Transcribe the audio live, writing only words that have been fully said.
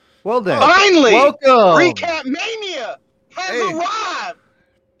Well then, Finally, welcome. Recap Mania has arrived.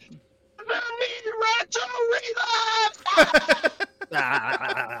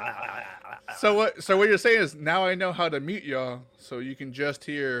 So what you're saying is now I know how to mute y'all, so you can just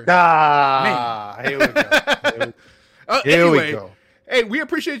hear me. Here we go. Anyway, we go. Hey, we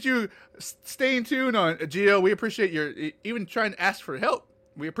appreciate you staying tuned on Gio. We appreciate your even trying to ask for help.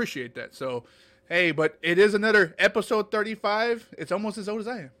 We appreciate that. So, hey, but it is another episode 35. It's almost as old as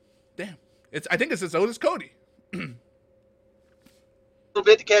I am. Damn, I think it's as old as Cody. A little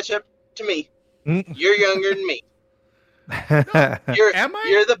bit to catch up to me. You're younger than me. Am I?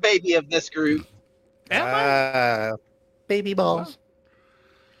 You're the baby of this group. Am I? Baby balls.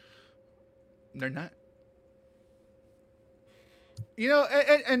 Well, they're not. You know,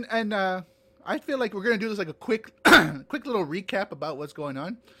 and I feel like we're gonna do this like a quick little recap about what's going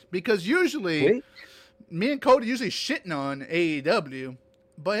on, because usually me and Cody usually shitting on AEW,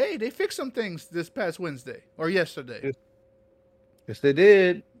 but hey, they fixed some things this past Wednesday or yesterday. Yes, they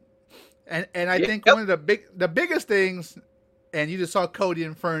did. And I think one of the biggest things, and you just saw Cody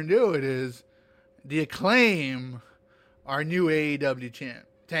and Fern do it, is the Acclaim, our new AEW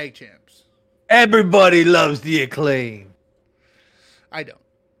tag champs. Everybody loves the Acclaim. I don't,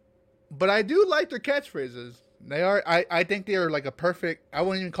 but I do like their catchphrases. They are. I think they are like a perfect. I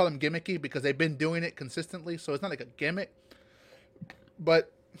wouldn't even call them gimmicky because they've been doing it consistently, so it's not like a gimmick.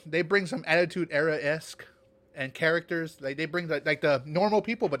 But they bring some Attitude Era-esque and characters. Like they bring like the normal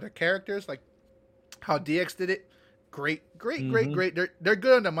people, but they're characters. Like how DX did it. Great. They're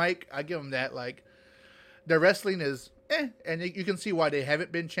good on the mic. I give them that. Like their wrestling is and you can see why they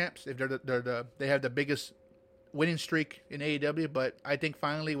haven't been champs if they have the biggest winning streak in AEW. But I think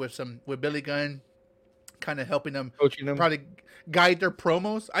finally with Billy Gunn kind of helping them, coaching them, probably guide their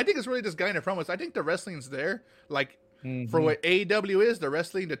promos. I think it's really just guiding their promos. I think the wrestling's there. Like for what AEW is, the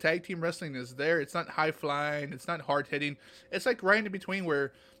wrestling, the tag team wrestling is there. It's not high flying. It's not hard hitting. It's like right in between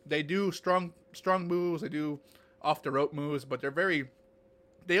where they do strong moves. They do off the rope moves, but they're very.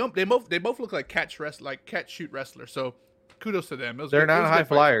 They both look like catch shoot wrestlers. So kudos to them. They're not high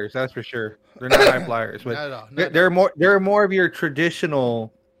flyers, that's for sure. They're not high flyers, but not at all. They're more of your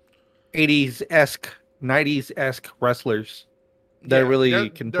traditional 80s-esque, 90s-esque wrestlers that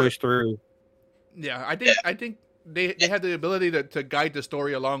really can push through. Yeah, I think they have the ability to guide the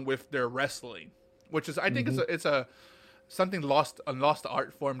story along with their wrestling, which is I think it's a something lost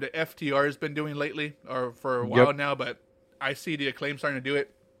art form that FTR has been doing lately or for a while now, but I see the Acclaim starting to do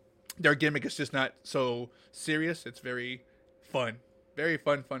it. Their gimmick is just not so serious. It's very fun. Very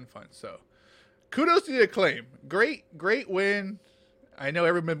fun. So, kudos to the Acclaim. Great win. I know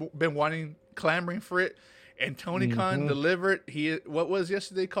everyone been clamoring for it. And Tony Khan delivered. What was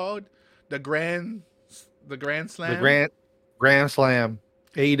yesterday called? The Grand Slam? The Grand Slam.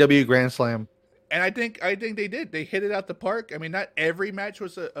 AEW Grand Slam. And I think they did. They hit it out the park. I mean, not every match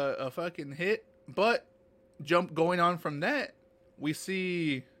was a fucking hit, but going on from that, we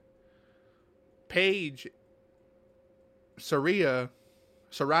see Paige Saraya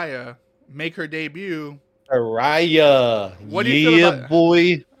make her debut. Saraya. What do you feel about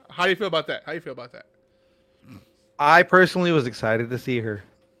boy? How do you feel about that? I personally was excited to see her.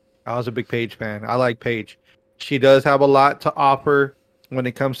 I was a big Paige fan. I like Paige. She does have a lot to offer when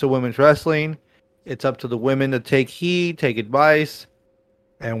it comes to women's wrestling. It's up to the women to take heed, take advice,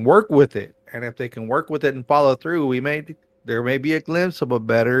 and work with it. And if they can work with it and follow through, there may be a glimpse of a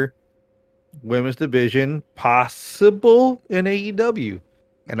better women's division possible in AEW.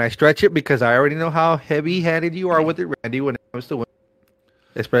 And I stretch it because I already know how heavy-handed you are with it, Randy, when it comes to women,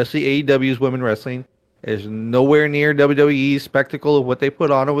 especially AEW's women wrestling. Is nowhere near WWE's spectacle of what they put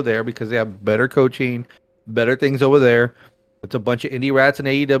on over there because they have better coaching, better things over there. It's a bunch of indie rats in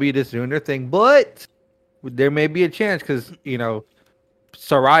AEW that's doing their thing, but there may be a chance because,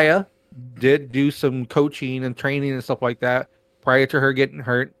 Saraya did do some coaching and training and stuff like that prior to her getting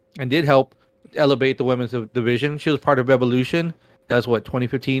hurt and did help elevate the women's division. She was part of Evolution. That's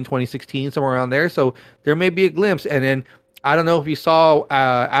 2015, 2016, somewhere around there. So there may be a glimpse. And then I don't know if you saw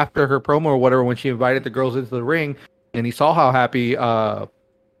after her promo or whatever, when she invited the girls into the ring and he saw how happy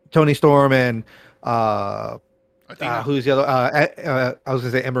Tony Storm and who's the other? I was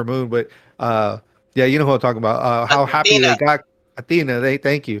going to say Ember Moon, but yeah, you know who I'm talking about. How happy they got Athena.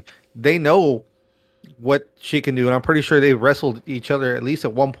 Thank you. They know what she can do, and I'm pretty sure they wrestled each other at least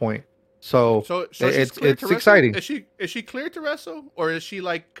at one point. So it's exciting. Is she cleared to wrestle, or is she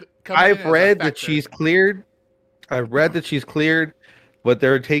like? I've read that she's cleared. But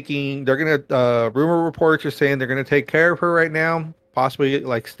they're gonna rumor reports are saying they're gonna take care of her right now. Possibly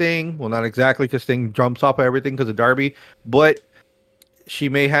like Sting. Well, not exactly because Sting jumps off of everything because of Darby, but she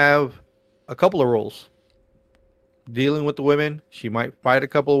may have a couple of roles dealing with the women. She might fight a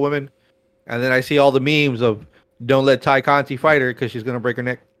couple of women, and then I see all the memes of don't let Ty Conti fight her because she's gonna break her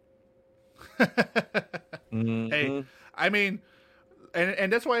neck. Hey, Mm-hmm. I mean,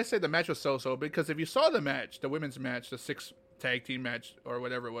 and that's why I say the match was so because if you saw the match, the women's match, the 6 tag team match or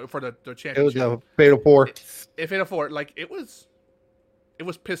whatever it was, for the It was championship, a fatal four. if it afford, like it was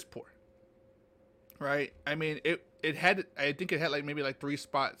piss poor, right? I mean, it had, I think it had like maybe like 3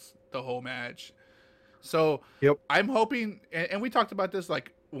 spots the whole match. So Yep. I'm hoping, and we talked about this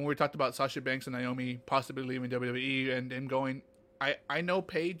like when we talked about Sasha Banks and Naomi possibly leaving WWE and them going. I know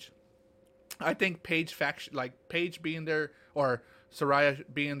Paige. I think Paige faction, like Paige being there or Saraya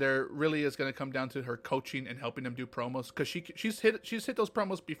being there, really is going to come down to her coaching and helping them do promos, because she's hit those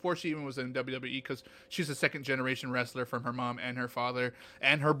promos before she even was in WWE, because she's a second generation wrestler from her mom and her father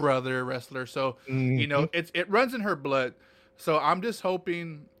and her brother wrestler. So you know it runs in her blood. So I'm just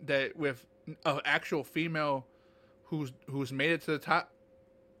hoping that with an actual female who's made it to the top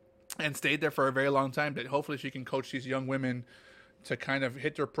and stayed there for a very long time, that hopefully she can coach these young women to kind of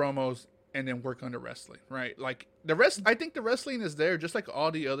hit their promos and then work on the wrestling, right? Like I think the wrestling is there, just like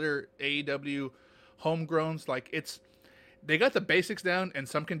all the other AEW homegrowns. Like they got the basics down, and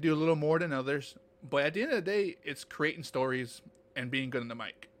some can do a little more than others. But at the end of the day, it's creating stories and being good on the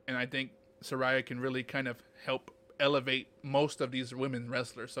mic. And I think Saraya can really kind of help elevate most of these women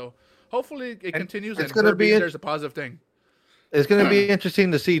wrestlers. So hopefully it continues, and her being there's a positive thing. It's going to be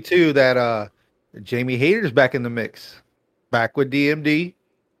interesting to see too that Jamie Hayter's back in the mix, back with DMD.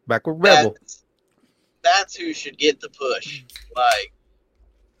 Back with Rebel. That's who should get the push. Like,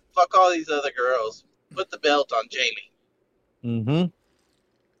 fuck all these other girls. Put the belt on Jamie.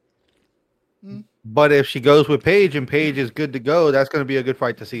 But if she goes with Paige and Paige is good to go, that's going to be a good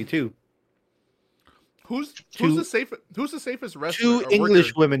fight to see too. Who's the safest wrestler? 2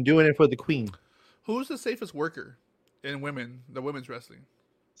 English women doing it for the Queen. Who's the safest worker in the women's wrestling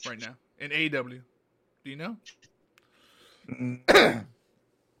right now in AEW? Do you know?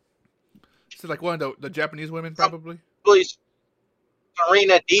 So like one of the Japanese women, probably.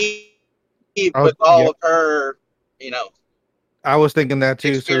 Serena Deeb with all of her, I was thinking that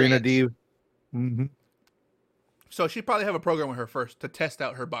too, experience. Serena Deeb. Mm-hmm. So she probably have a program with her first to test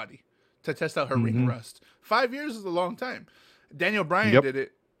out her body, to test out her ring rust. 5 years is a long time. Daniel Bryan did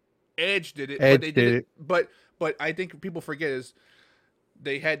it. Edge did it. But they did it. But I think people forget is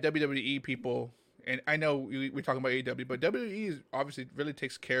they had WWE people. And I know we're talking about AEW, but WWE obviously really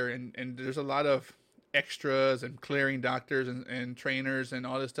takes care, and there's a lot of extras and clearing doctors and trainers and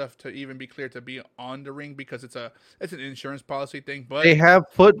all this stuff to even be cleared to be on the ring, because it's an insurance policy thing. But they have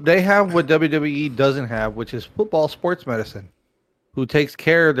what WWE doesn't have, which is football sports medicine, who takes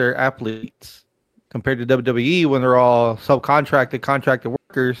care of their athletes. Compared to WWE, when they're all contracted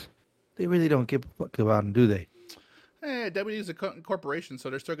workers, they really don't give a fuck about them, do they? WWE is a corporation, so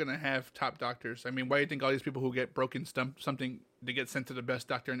they're still going to have top doctors. I mean, why do you think all these people who get broken something, they get sent to the best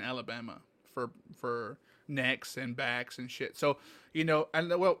doctor in Alabama for necks and backs and shit? So, and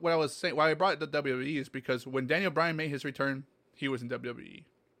what I was saying, why I brought the WWE is because when Daniel Bryan made his return, he was in WWE.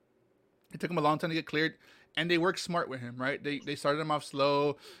 It took him a long time to get cleared, and they worked smart with him, right? They started him off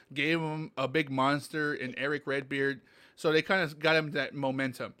slow, gave him a big monster in Eric Redbeard, so they kind of got him that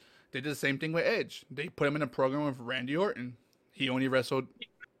momentum. They did the same thing with Edge. They put him in a program with Randy Orton. He only wrestled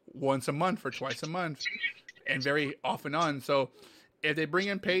once a month or twice a month, and very off and on. So if they bring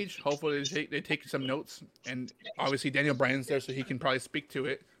in Paige, hopefully they take some notes. And obviously Daniel Bryan's there, so he can probably speak to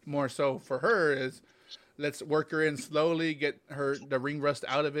it more. So for her is, let's work her in slowly, get the ring rust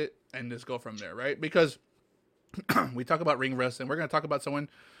out of it, and just go from there, right? Because we talk about ring rust, and we're going to talk about someone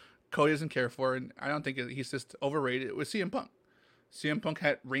Cody doesn't care for, and I don't think he's just overrated. It was CM Punk. CM Punk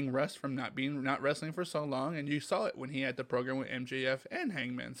had ring rust from not wrestling for so long, and you saw it when he had the program with MJF and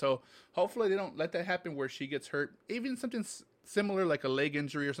Hangman. So hopefully they don't let that happen where she gets hurt, even something similar like a leg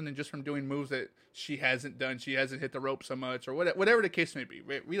injury or something, just from doing moves that she hasn't done. She hasn't hit the rope so much, or whatever the case may be.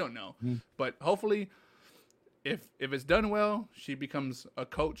 We don't know, but hopefully, if it's done well, she becomes a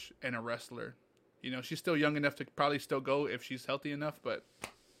coach and a wrestler. She's still young enough to probably still go if she's healthy enough, but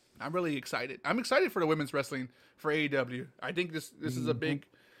I'm really excited. I'm excited for the women's wrestling for AEW. I think this is a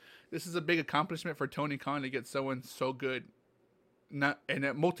big accomplishment for Tony Khan to get someone so good, and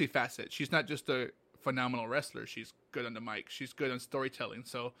multifaceted. She's not just a phenomenal wrestler. She's good on the mic. She's good on storytelling.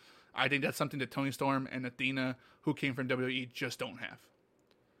 So I think that's something that Tony Storm and Athena, who came from WWE, just don't have.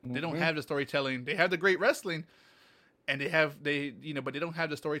 They don't have the storytelling. They have the great wrestling, and but they don't have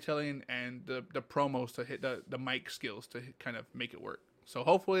the storytelling and the promos to hit the mic skills to kind of make it work. So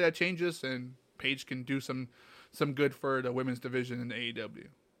hopefully that changes, and Paige can do some some good for the women's division in the AEW.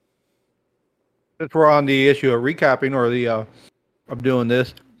 Since we're on the issue of recapping or the of doing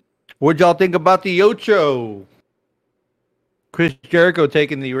this, what'd y'all think about the Ocho? Chris Jericho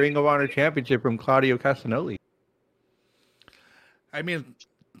taking the Ring of Honor Championship from Claudio Castagnoli. I mean,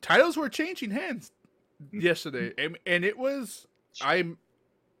 titles were changing hands yesterday, and it was I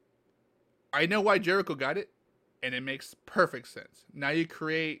know why Jericho got it, and it makes perfect sense. Now you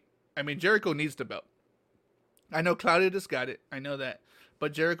create. I mean, Jericho needs the belt. I know Claudio just got it. I know that.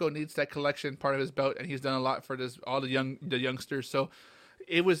 But Jericho needs that collection part of his belt, and he's done a lot for all the youngsters. So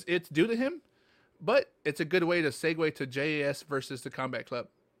it's due to him, but it's a good way to segue to JAS versus the Combat Club.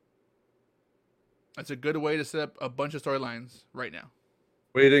 That's a good way to set up a bunch of storylines right now.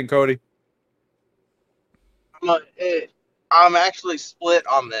 What do you think, Cody? I'm actually split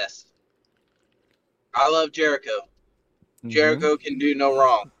on this. I love Jericho. Mm-hmm. Jericho can do no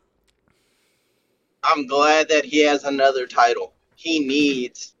wrong. I'm glad that he has another title. He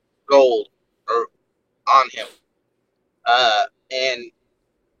needs gold on him. And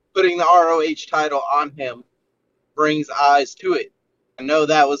putting the ROH title on him brings eyes to it. I know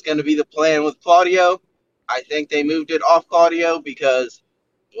that was going to be the plan with Claudio. I think they moved it off Claudio because,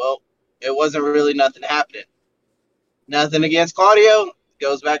 well, it wasn't really nothing happening. Nothing against Claudio.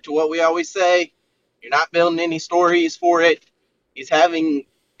 Goes back to what we always say. You're not building any stories for it. He's having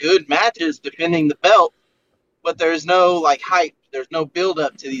good matches defending the belt, but there's no hype. There's no build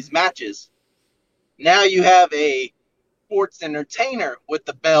up to these matches. Now you have a sports entertainer with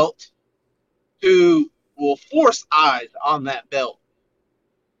the belt who will force eyes on that belt.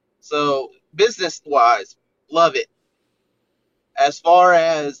 So business wise, love it. As far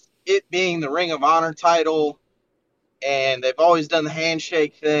as it being the Ring of Honor title, and they've always done the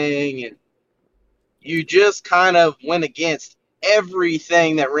handshake thing, and you just kind of went against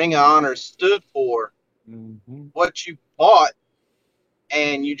everything that Ring of Honor stood for, what you bought,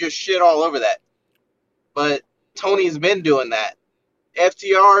 and you just shit all over that. But Tony's been doing that.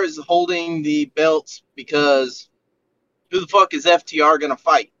 FTR is holding the belts because who the fuck is FTR going to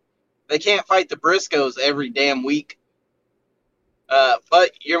fight? They can't fight the Briscoes every damn week.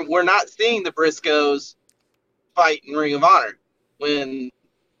 But we're not seeing the Briscoes fight in Ring of Honor when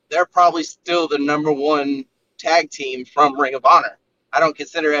they're probably still the number one tag team from Ring of Honor. I don't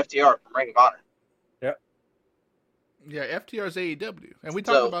consider FTR from Ring of Honor. Yeah, FTR's AEW. And we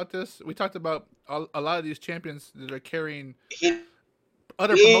talked about this. We talked about a lot of these champions that are carrying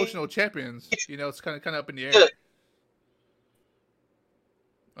other promotional champions. You know, it's kind of up in the air.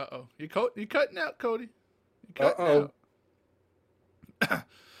 Uh-oh. You cutting out, Cody. You cutting out.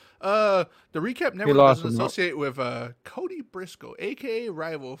 The Recap Network doesn't associate with Cody Briscoe, a.k.a.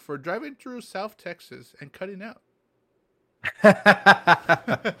 Rival, for driving through South Texas and cutting out.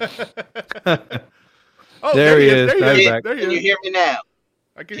 Oh, there he is. Can you hear me now?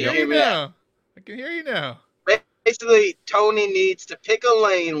 I can hear you now. I can hear you now. Basically, Tony needs to pick a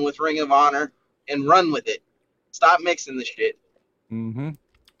lane with Ring of Honor and run with it. Stop mixing the shit. Mm-hmm.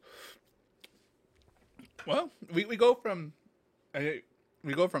 Well, we go from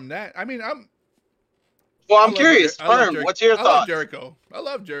that. I mean, I'm curious. Firm, what's your thoughts? I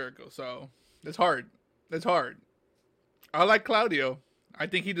love Jericho. So it's hard. I like Claudio. I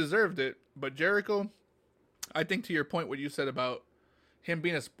think he deserved it, but Jericho, I think to your point, what you said about him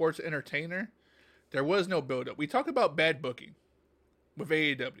being a sports entertainer, there was no build-up. We talk about bad booking with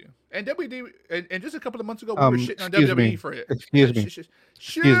AEW and WWE, and just a couple of months ago we were shitting on WWE for it. Excuse me.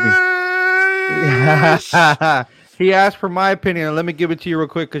 He asked for my opinion, and let me give it to you real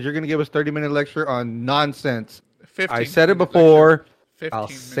quick because you're going to give us 30-minute lecture on nonsense. I said it before. I'll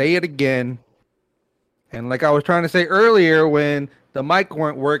say it again. And like I was trying to say earlier when the mic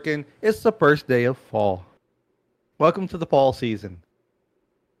weren't working, it's the first day of fall. Welcome to the fall season.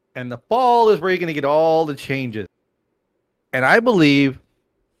 And the fall is where you're going to get all the changes. And I believe,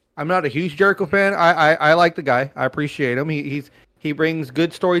 I'm not a huge Jericho fan. I like the guy. I appreciate him. He brings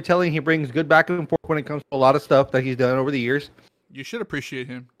good storytelling. He brings good back and forth when it comes to a lot of stuff that he's done over the years. You should appreciate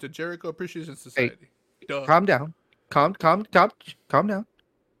him. Jericho appreciates in society. Hey, calm down. Calm down.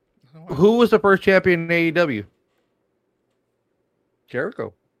 Who was the first champion in AEW?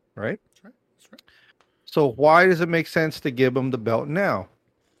 Jericho, right? That's right. So why does it make sense to give him the belt now?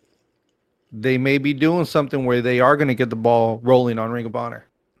 They may be doing something where they are going to get the ball rolling on Ring of Honor.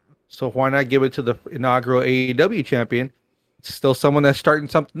 So why not give it to the inaugural AEW champion? It's still someone that's starting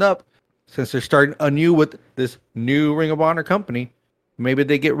something up. Since they're starting anew with this new Ring of Honor company, maybe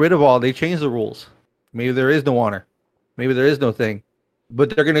they get rid of they change the rules. Maybe there is no honor. Maybe there is no thing. But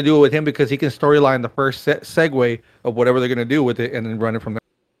they're going to do it with him because he can storyline the first segue of whatever they're going to do with it and then run it from there.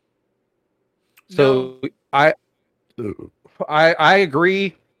 So I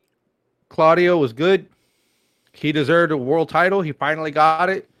agree. Claudio was good. He deserved a world title. He finally got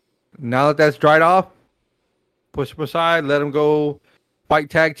it. Now that that's dried off, push him aside. Let him go fight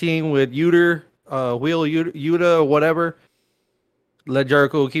tag team with Wheeler, Yuta, or whatever. Let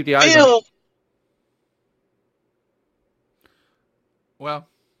Jericho keep the eyes on him. Well,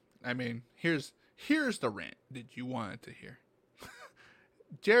 I mean, here's the rant that you wanted to hear.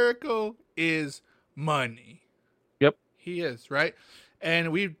 Jericho is money. Yep. He is, right?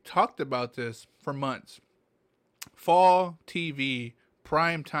 And we've talked about this for months. Fall TV,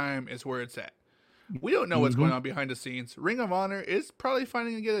 prime time is where it's at. We don't know what's going on behind the scenes. Ring of Honor is probably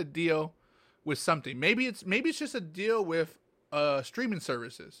finally gonna get a deal with something. Maybe it's just a deal with streaming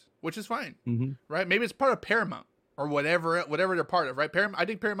services, which is fine, right? Maybe it's part of Paramount or whatever they're part of, right? I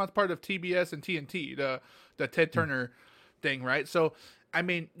think Paramount's part of TBS and TNT, the Ted Turner thing, right? So, I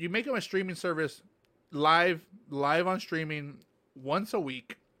mean, you make them a streaming service, live on streaming once a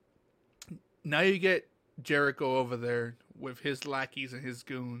week. Now you get Jericho over there with his lackeys and his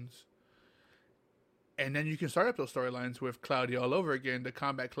goons. And then you can start up those storylines with Claudio all over again, the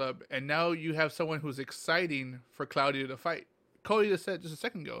Combat Club. And now you have someone who's exciting for Claudio to fight. Cody just said just a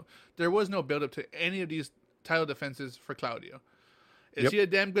second ago, there was no build-up to any of these title defenses for Claudio. Is he a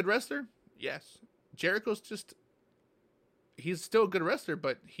damn good wrestler? Yes. Jericho's he's still a good wrestler,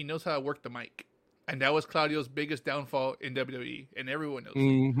 but he knows how to work the mic. And that was Claudio's biggest downfall in WWE, and everyone knows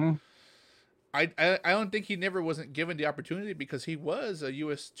it. I don't think he never wasn't given the opportunity because he was a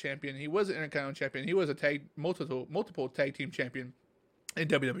U.S. champion. He was an Intercontinental champion. He was a multiple tag team champion in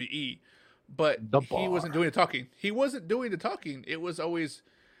WWE. But he wasn't doing the talking. He wasn't doing the talking. It was always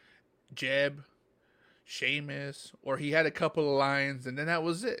Jeb, Sheamus, or he had a couple of lines, and then that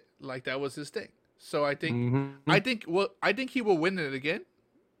was it. Like, that was his thing. So I think I think he will win it again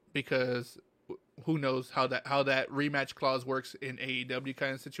because who knows how that rematch clause works in AEW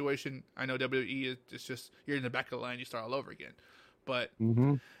kind of situation. I know WWE is just you're in the back of the line, you start all over again. But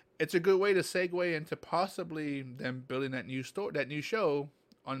it's a good way to segue into possibly them building that new show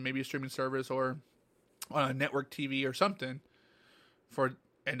on maybe a streaming service or on a network TV or something.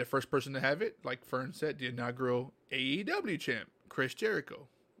 And the first person to have it, like Fern said, the inaugural AEW champ, Chris Jericho.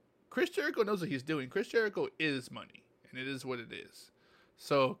 Chris Jericho knows what he's doing. Chris Jericho is money, and it is what it is.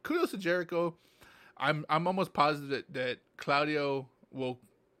 So kudos to Jericho. I'm almost positive that Claudio will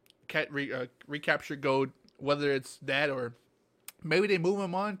recapture gold, whether it's that or maybe they move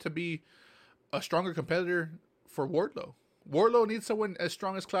him on to be a stronger competitor for Wardlow. Wardlow needs someone as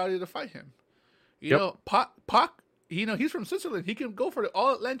strong as Claudio to fight him. You know, Pac, he's from Switzerland. He can go for the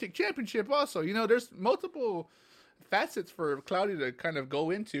All-Atlantic Championship also. There's multiple facets for Claudio to kind of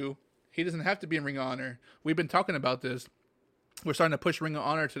go into. He doesn't have to be in Ring of Honor. We've been talking about this. We're starting to push Ring of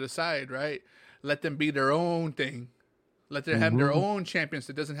Honor to the side, right? Let them be their own thing. Let them have their own champions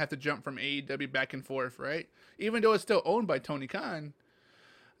that doesn't have to jump from AEW back and forth, right? Even though it's still owned by Tony Khan,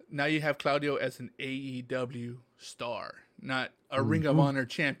 now you have Claudio as an AEW star, not a Ring of Honor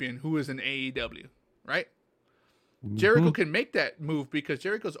champion who is an AEW, right? Jericho can make that move because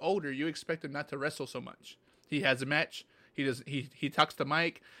Jericho's older. You expect him not to wrestle so much. He has a match. He talks the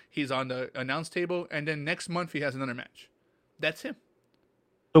mic. He's on the announce table, and then next month he has another match. That's him.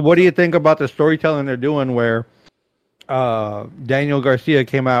 So what do you think about the storytelling they're doing where Daniel Garcia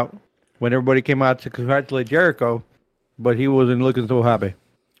came out when everybody came out to congratulate Jericho, but he wasn't looking so happy?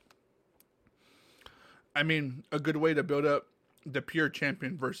 I mean, a good way to build up the pure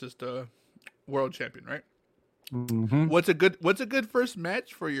champion versus the world champion, right? What's a good first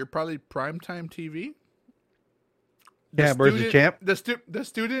match for your probably primetime TV? Champ versus champ. The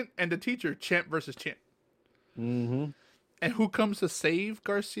student and the teacher, champ versus champ. And who comes to save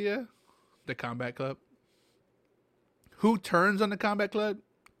Garcia? The Combat Club. Who turns on the Combat Club?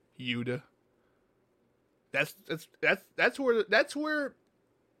 Yuta. That's where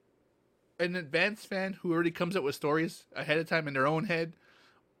an advanced fan who already comes up with stories ahead of time in their own head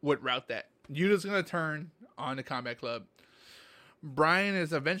would route that. Yuta's gonna turn on the Combat Club. Brian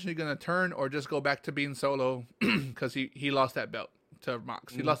is eventually gonna turn or just go back to being solo because he lost that belt to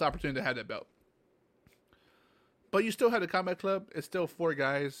Mox. He lost the opportunity to have that belt. But you still had the Combat Club. It's still 4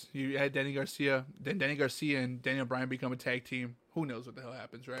 guys. You had Danny Garcia. Then Danny Garcia and Daniel Bryan become a tag team. Who knows what the hell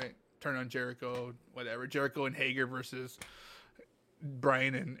happens, right? Turn on Jericho, whatever. Jericho and Hager versus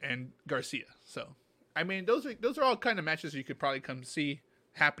Bryan and Garcia. So, I mean, those are all kind of matches you could probably come see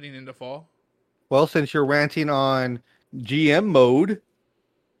happening in the fall. Well, since you're ranting on GM mode,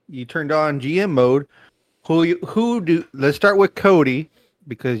 you turned on GM mode. Let's start with Cody.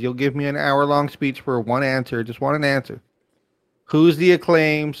 Because you'll give me an hour-long speech for one answer. Just want an answer. Who's the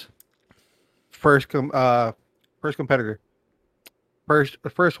Acclaim's first First competitor.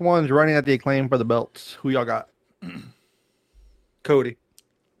 First one's running at the Acclaim for the belts. Who y'all got? Cody.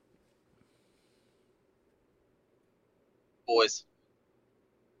 Boys.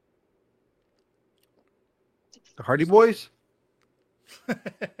 The Hardy Boys?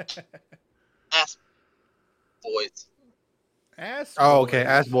 Ass boys. Ass Oh, okay. boys.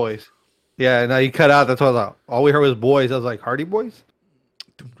 Ass Boys. Yeah, now you cut out. That's what I thought. All we heard was boys. I was like, Hardy Boys?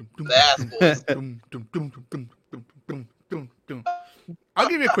 The ass boys. I'll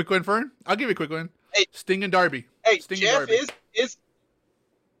give you a quick one, Fern. I'll give you a quick one. Hey, Sting and Darby. Hey, Sting Jeff and Darby.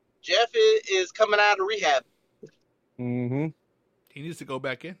 is coming out of rehab. Mm-hmm. He needs to go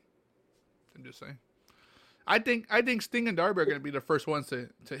back in. I'm just saying. I think Sting and Darby are going to be the first ones to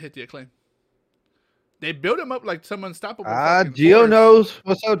hit the Acclaim. They build him up like some unstoppable. Gio force. knows.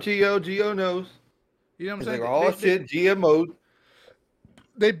 What's up, Gio? Gio knows. You know what I'm He's saying? like, oh, shit, Gio mode.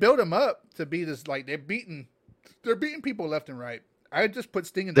 They build him up to be this, like, they're beating people left and right. I just put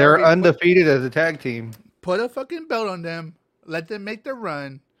Sting and They're Darby. undefeated as a tag team. Put a fucking belt on them. Let them make their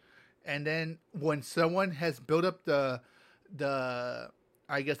run. And then when someone has built up the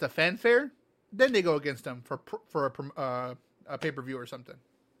I guess the fanfare, then they go against them for a pay-per-view or something.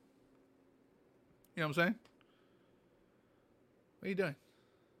 You know what I'm saying? What are you doing?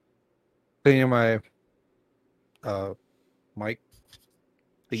 Cleaning my mic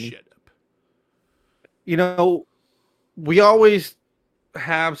thingy. Shut up. You know, we always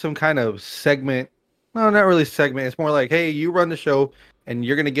have some kind of segment. No, not really segment. It's more like, hey, you run the show and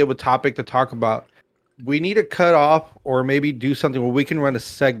you're going to give a topic to talk about. We need to cut off or maybe do something where we can run a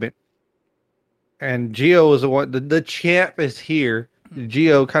segment. And Gio is the one. The champ is here.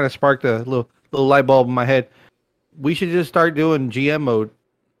 Gio kind of sparked a little light bulb in my head. We should just start doing GM mode.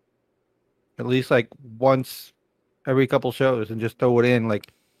 At least like once every couple shows and just throw it in like,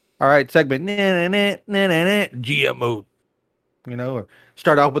 all right, segment, GM mode. You know, or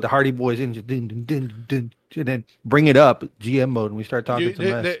start off with the Hardy Boys and just and then bring it up GM mode and we start talking some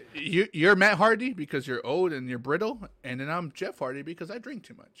mess. You're Matt Hardy because you're old and you're brittle, and then I'm Jeff Hardy because I drink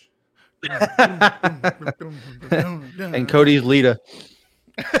too much. And Cody's Lita.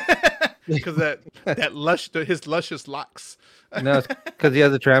 Because his luscious locks. No, it's because he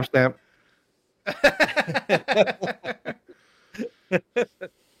has a tramp stamp.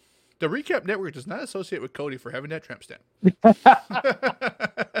 The Recap Network does not associate with Cody for having that tramp stamp.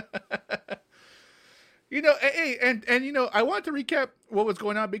 You know, hey, and you know, I want to recap what was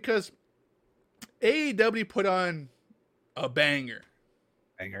going on because AEW put on a banger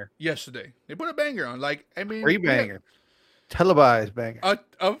yesterday. They put a banger on, like, I mean, Free banger, televised banger.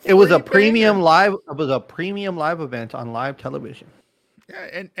 It was a premium live. It was a premium live event on live television.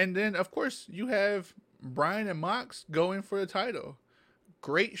 Yeah, and then of course you have Brian and Mox going for the title.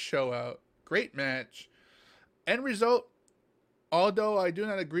 Great show out, great match. End result, although I do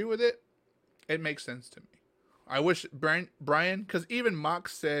not agree with it, it makes sense to me. I wish Brian, because even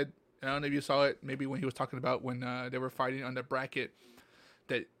Mox said, I don't know if you saw it, maybe when he was talking about when they were fighting on the bracket,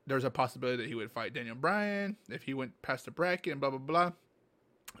 that there's a possibility that he would fight Daniel Bryan if he went past the bracket and blah, blah, blah.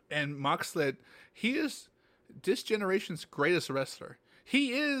 And Mox said, he is this generation's greatest wrestler.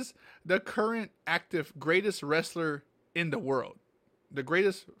 He is the current active greatest wrestler in the world. The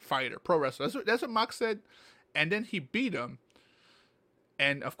greatest fighter, pro wrestler. That's what Mox said. And then he beat him.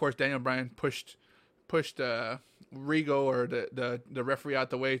 And of course, Daniel Bryan pushed Rigo or the referee out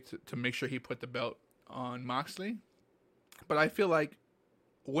the way to make sure he put the belt on Moxley. But I feel like,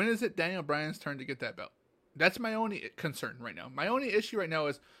 when is it Daniel Bryan's turn to get that belt? That's my only concern right now. My only issue right now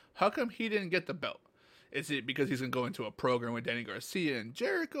is, how come he didn't get the belt? Is it because he's going to go into a program with Danny Garcia and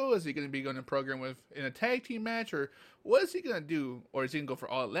Jericho? Is he going to be going to a program in a tag team match? Or what is he going to do? Or is he going to go for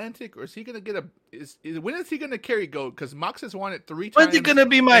All Atlantic? Or is he going to get when is he going to carry gold? Because Mox has won it 3 times. When's it going to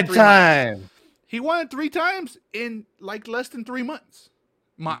be my time? Months. He won it 3 times in like less than 3 months.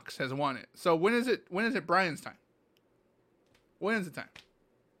 Mox has won it. So when is it Brian's time? When is the time?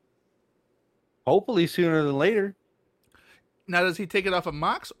 Hopefully sooner than later. Now, does he take it off of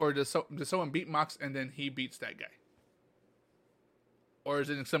Mox, or does someone beat Mox and then he beats that guy? Or is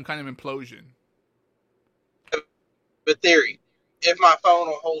it some kind of implosion? The theory, if my phone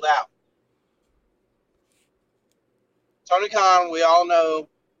will hold out. Tony Khan, we all know,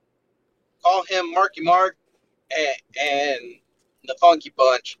 call him Marky Mark and the Funky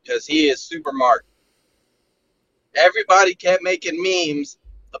Bunch, because he is Super Mark. Everybody kept making memes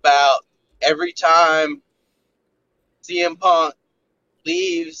about every time CM Punk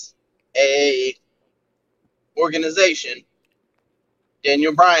leaves a organization,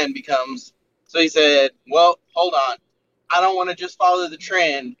 Daniel Bryan becomes. So he said, well, hold on. I don't want to just follow the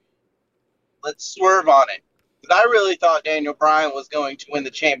trend. Let's swerve on it. I really thought Daniel Bryan was going to win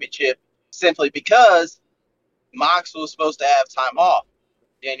the championship simply because Mox was supposed to have time off.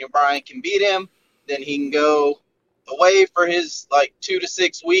 Daniel Bryan can beat him, then he can go away for his 2 to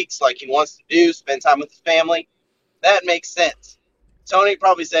 6 weeks, like he wants to do, spend time with his family. That makes sense. Tony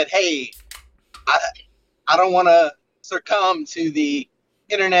probably said, "Hey, I don't want to succumb to the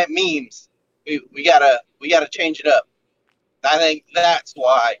internet memes. We gotta change it up." I think that's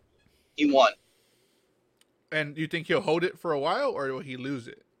why he won. And you think he'll hold it for a while, or will he lose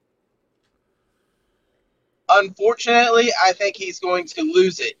it? Unfortunately, I think he's going to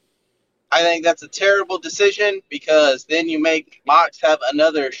lose it. I think that's a terrible decision because then you make Mox have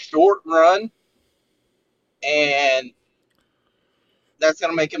another short run, and that's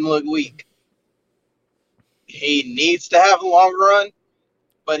going to make him look weak. He needs to have a long run,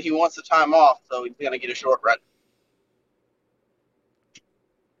 but he wants the time off, so he's going to get a short run.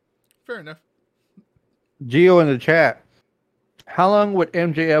 Fair enough. Geo in the chat. How long would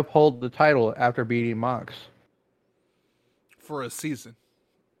MJF hold the title after beating Mox? For a season.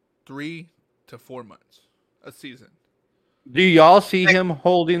 3 to 4 months. A season. Do y'all see him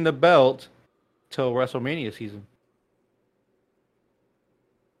holding the belt till WrestleMania season?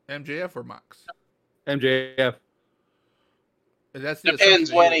 MJF or Mox? MJF. That's the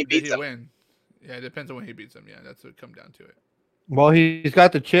depends when he beats him. Win. Yeah, it depends on when he beats him. Yeah, that's what come down to it. Well, he's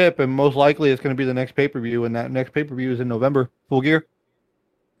got the chip, and most likely it's going to be the next pay-per-view, and that next pay-per-view is in November. Full Gear.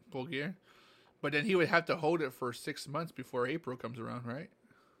 Full Gear? But then he would have to hold it for 6 months before April comes around, right?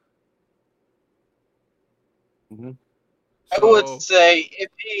 Mm-hmm. I would say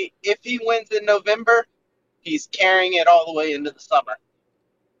if he wins in November, he's carrying it all the way into the summer.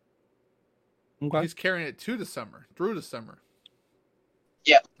 Okay. He's carrying it to the summer, through the summer.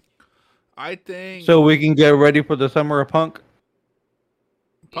 Yeah. I think... So we can get ready for the summer of Punk?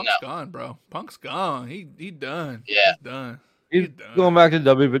 Punk's gone, bro. Punk's gone. He done. Yeah. He's done. He's done. Going back to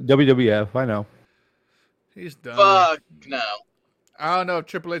WWF. I know. He's done. Fuck no. I don't know if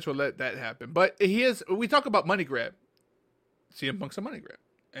Triple H will let that happen. But he is... We talk about money grab. CM Punk's a money grab.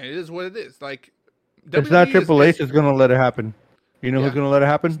 And it is what it is. Like... It's not Triple H that's going to let it happen. You know who's going to let it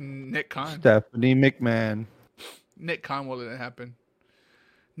happen? It's Nick Khan. Stephanie McMahon. Nick Khan will let it happen.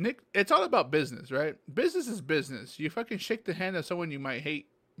 Nick, it's all about business, right? Business is business. You fucking shake the hand of someone you might hate,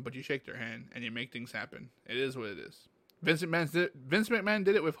 but you shake their hand and you make things happen. It is what it is. Vince McMahon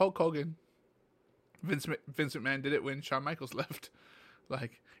did it with Hulk Hogan. Vince McMahon did it when Shawn Michaels left.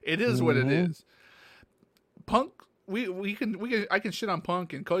 Like, it is what it is. Punk, I can shit on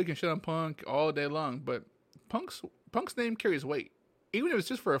Punk and Cody can shit on Punk all day long, but Punk's name carries weight, even if it's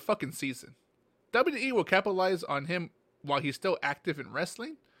just for a fucking season. WWE will capitalize on him while he's still active in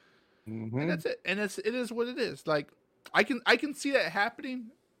wrestling, and that's it. And it is what it is. Like, I can see that happening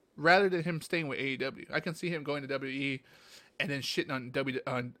rather than him staying with AEW. I can see him going to WWE and then shitting on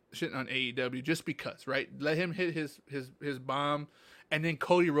AEW just because, right? Let him hit his bomb, and then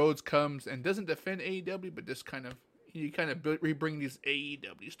Cody Rhodes comes and doesn't defend AEW, but just kind of rebring these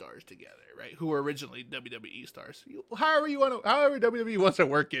AEW stars together, right? Who were originally WWE stars. However WWE wants to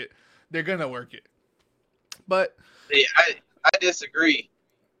work it, they're gonna work it. But I disagree.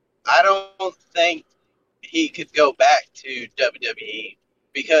 I don't think he could go back to WWE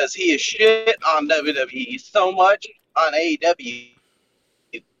because he is shit on WWE so much on AEW.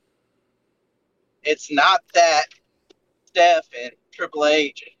 It's not that Steph and Triple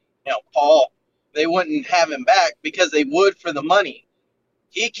H and Paul, they wouldn't have him back because they would for the money.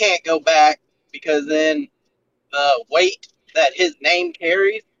 He can't go back because then the weight that his name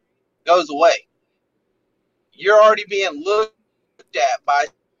carries goes away. You're already being looked at by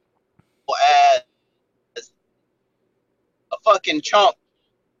people as a fucking chump,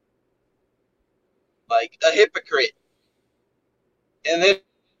 like a hypocrite, and then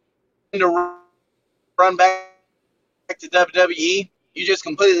to run back to WWE, you just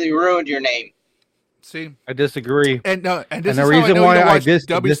completely ruined your name. See, I disagree. And this and is the how reason I know why you I watch dis-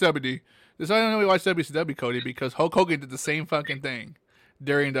 WCW. This is how I know we watch WCW, Cody, because Hulk Hogan did the same fucking thing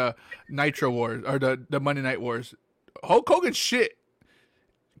during the Nitro Wars or the Monday Night Wars. Hulk Hogan shit.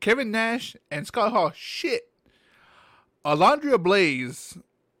 Kevin Nash and Scott Hall shit. Alondra Blaze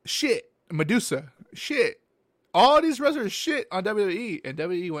shit. Medusa shit. All these wrestlers shit on WWE, and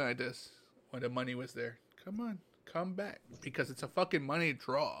WWE went like this when the money was there. Come on, come back, because it's a fucking money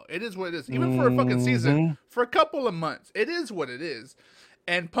draw. It is what it is. Even for a fucking season, for a couple of months, it is what it is.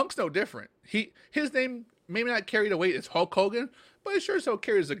 And Punk's no different. His name maybe not carry the weight as Hulk Hogan, but it sure so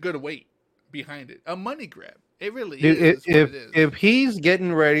carries a good weight behind it. A money grab. It really is. If he's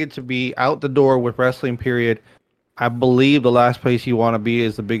getting ready to be out the door with wrestling, period, I believe the last place you want to be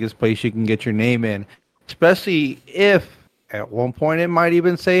is the biggest place you can get your name in. especially if at one point it might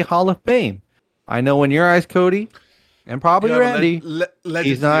even say Hall of Fame. I know in your eyes, Cody, and probably Randy, legend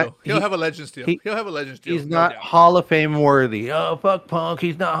he's not. steal. He'll have a legend steal. He'll have a legend steal. He's No not doubt. Hall of Fame worthy. Oh, fuck Punk.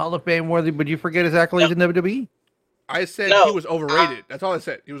 He's not Hall of Fame worthy, but you forget his accolades in WWE. I said No, he was overrated. That's all I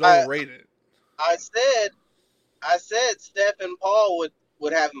said. He was overrated. I said Stephen Paul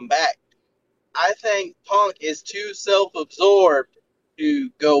would have him back. I think Punk is too self-absorbed to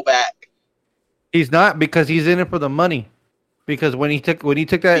go back. He's not, because he's in it for the money. Because when he took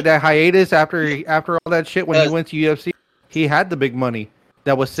that hiatus after all that shit, when he went to UFC, he had the big money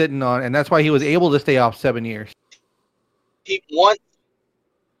that was sitting on, and that's why he was able to stay off 7 years. He wants.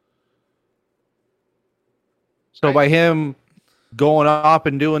 So by him going off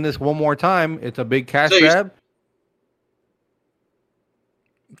and doing this one more time, it's a big cash grab.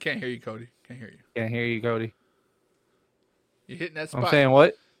 Can't hear you, Cody. Can't hear you. Can't hear you, Cody. You're hitting that spot. I'm saying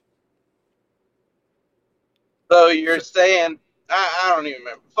what? So you're saying I don't even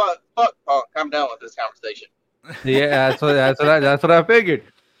remember. Fuck Punk. I'm done with this conversation. Yeah, that's what I figured.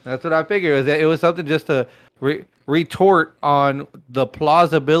 That's what I figured. It was something just to retort on the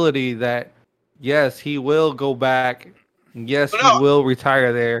plausibility that yes, he will go back. Yes, he will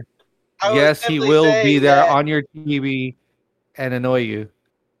retire there. Yes, he will be there on your TV and annoy you.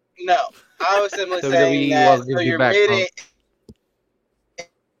 No, I was simply saying that. So you're admitting.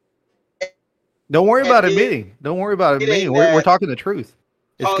 Don't worry about admitting. Don't worry about admitting. We're talking the truth.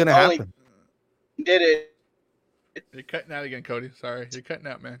 It's going to happen. Did it? You're cutting out again, Cody. Sorry, you're cutting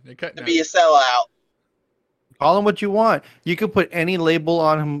out, man. You're cutting out. Be a sellout. Call him what you want. You can put any label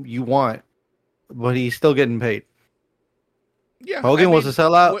on him you want, but he's still getting paid. Yeah, Hogan was a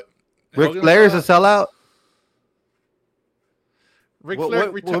sellout. Ric Flair is a sellout. Ric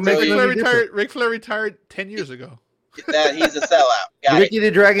Flair retired 10 years ago. That he's a sellout. Ricky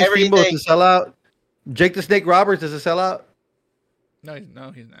the Dragon Steamboat is a sellout. Jake the Snake Roberts is a sellout. No,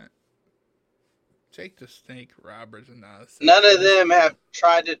 he's not. Jake the Snake Roberts is not a sellout. None of them have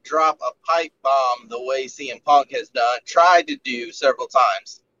tried to drop a pipe bomb the way CM Punk has done. Tried to do several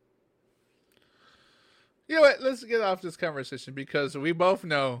times. You know what? Let's get off this conversation because we both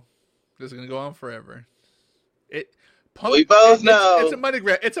know this is going to go on forever. We both know it's a money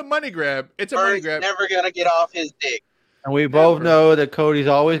grab. It's a money grab. Never going to get off his dick. And we both know that Cody's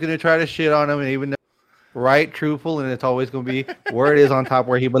always going to try to shit on him, and even though right, truthful, and it's always going to be where it is on top,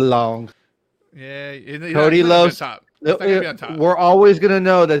 where he belongs. Yeah, Cody loves. Top. We're always going to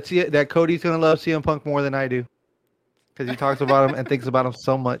know that Cody's going to love CM Punk more than I do, because he talks about him and thinks about him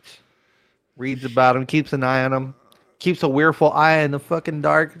so much, reads about him, keeps an eye on him, keeps a wearful eye in the fucking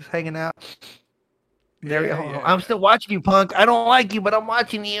dark, just hanging out. I'm still watching you, Punk. I don't like you, but I'm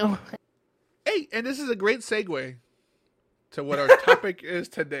watching you. Hey, and this is a great segue to what our topic is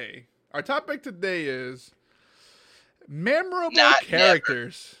today. Our topic today is memorable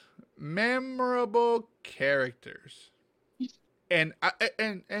characters. Memorable characters. And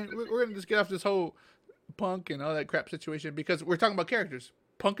we're gonna just get off this whole Punk and all that crap situation because we're talking about characters.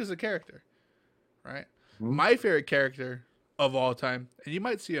 Punk is a character, right? Mm-hmm. My favorite character of all time, and you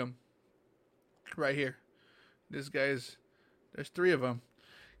might see him right here. This guy's, there's 3 of them.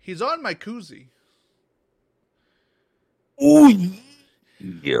 He's on my koozie. Oh,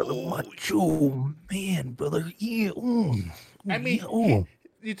 yeah, the macho man, brother. Yeah. I mean,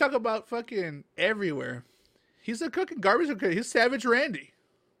 you talk about fucking everywhere. He's a cooking garbage cooker. He's Savage Randy.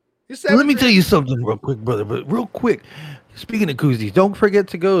 Let me tell you something real quick, brother. But real quick, speaking of koozies, don't forget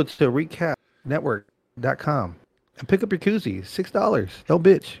to go to recapnetwork.com and pick up your koozie. $6. Don't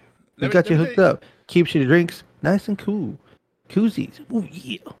bitch. We got you hooked up. Keeps your drinks nice and cool. Koozies. Oh,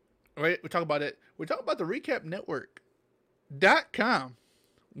 yeah. Wait, we talk about it. We talk about the recapnetwork.com,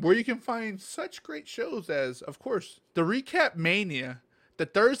 where you can find such great shows as, of course, the Recap Mania, the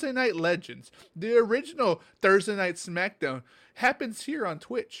Thursday Night Legends, the original Thursday Night SmackDown happens here on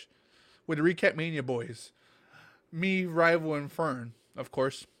Twitch with the Recap Mania boys. Me, Rival, and Fern, of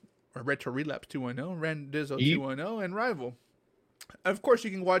course, or retrorelapse 210, randizzle 210, and Rival. Of course,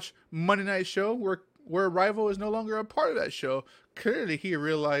 you can watch Monday Night Show, where Rival is no longer a part of that show. Clearly, he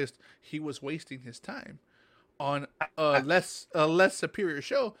realized he was wasting his time on a less superior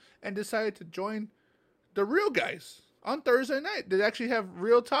show and decided to join the real guys on Thursday night that actually have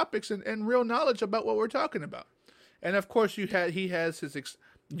real topics and real knowledge about what we're talking about. And of course, he has his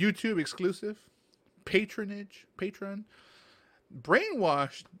YouTube exclusive Patron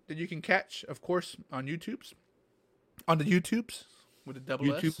Brainwashed that you can catch, of course, on the YouTubes with a double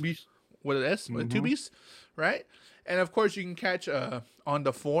YouTube S, with an S, with two B's, right? And of course, you can catch on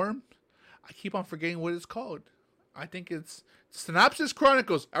the forum. I keep on forgetting what it's called. I think it's Synopsis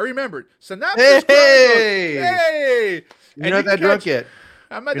Chronicles. I remembered. Synopsis Hey! Chronicles. Hey! You're not that drunk yet.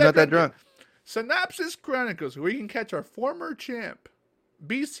 I'm not You're not that drunk. Yet. Synopsis Chronicles, where you can catch our former champ,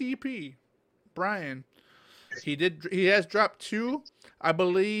 BCP, Brian. He has dropped 2. I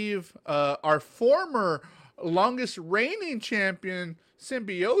believe our former longest reigning champion,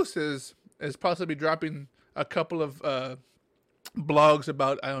 Symbiosis, is possibly dropping a couple of blogs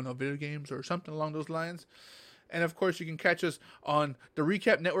about, I don't know, video games or something along those lines. And of course, you can catch us on the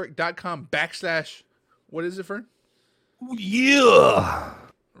recapnetwork.com / what is it, Fern? Yeah.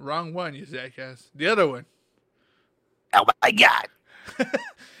 Wrong one, you jackass. The other one. Oh my God.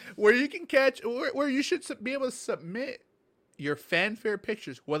 Where you can catch, where you should be able to submit your fanfare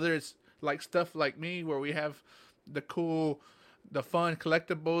pictures, whether it's like stuff like me, where we have the fun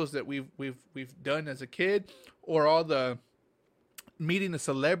collectibles that we've done as a kid, or all the meeting a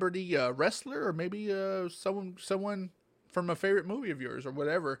celebrity wrestler, or maybe someone from a favorite movie of yours or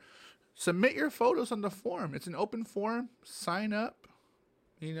whatever. Submit your photos on the forum. It's an open forum. Sign up.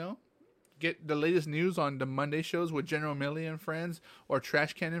 Get the latest news on the Monday shows with General Millie and friends, or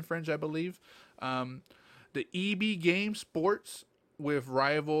Trash Can and friends, I believe. The EB Game Sports with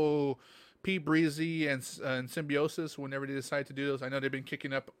rival P Breezy and Symbiosis, whenever they decide to do those. I know they've been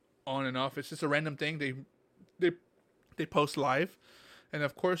kicking up on and off. It's just a random thing. They post live. And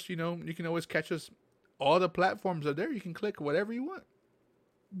of course, you can always catch us. All the platforms are there. You can click whatever you want.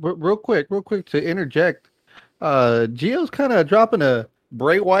 Real quick to interject. Gio's kind of dropping a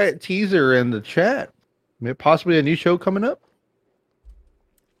Bray Wyatt teaser in the chat. Possibly a new show coming up.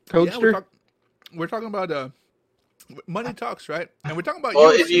 Coaster. Yeah, we're talking about Money Talks, right? And we're talking about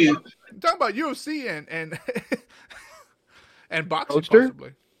UFC. We're talking about UFC and and boxing, Coaster?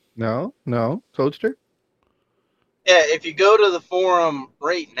 possibly. No, Coaster. Yeah, if you go to the forum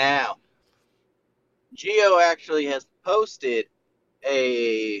right now, Gio actually has posted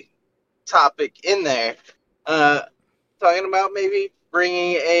a topic in there talking about maybe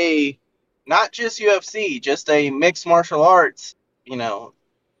bringing a, not just UFC, just a mixed martial arts,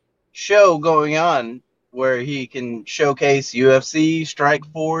 show going on where he can showcase UFC,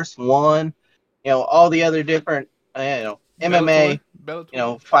 Strikeforce, One, all the other different, MMA,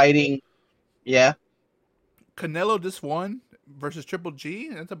 Bellator. fighting. Yeah. Canelo just won versus Triple G.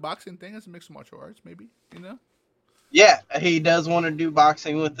 That's a boxing thing. That's a mixed martial arts, maybe. Yeah, he does want to do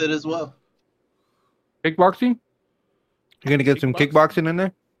boxing with it as well. Kickboxing? You're going to get some kickboxing in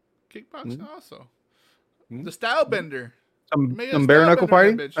there? Kickboxing also. The style bender. Some bare knuckle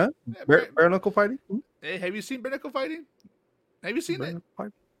fighting? Huh? Yeah, bare knuckle fighting? Hey, have you seen bare knuckle fighting? Have you seen it?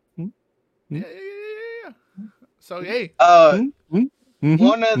 Yeah. So, hey.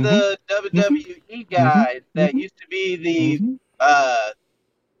 One of the WWE guys that used to be the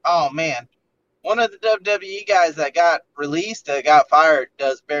one of the WWE guys that got released, that got fired,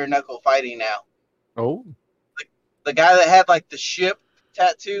 does bare knuckle fighting now. Oh, the guy that had like the ship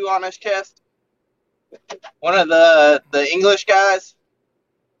tattoo on his chest, one of the English guys.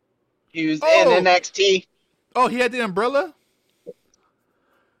 He was in NXT. Oh, he had the umbrella.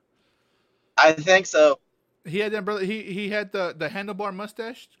 I think so. He had the umbrella. He had the handlebar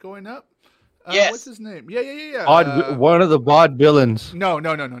mustache going up. Yes. What's his name? Yeah. One of the bod villains. No,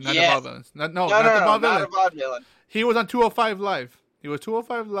 not the bod villains. Not the bod villain. He was on 205 Live. He was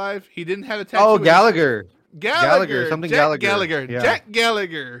 205 Live. He didn't have a tattoo. Oh, Gallagher. Something Jack Gallagher. Yeah. Jack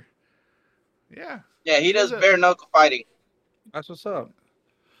Gallagher. Yeah. Yeah, he does bare knuckle fighting. That's what's up.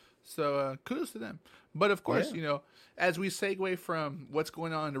 So kudos to them. But of course, as we segue from what's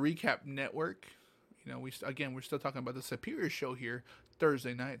going on in the Recap Network, we're still talking about the Superior Show here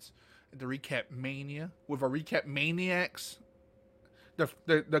Thursday nights, the Recap Mania with our Recap Maniacs,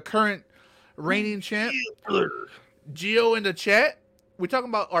 the current reigning champ, Gio in the chat. We're talking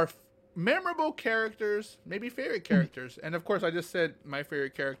about our memorable characters, maybe favorite characters, and of course, I just said my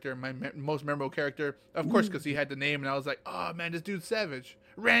favorite character, my most memorable character, of course, because he had the name, and I was like, oh man, this dude's Savage,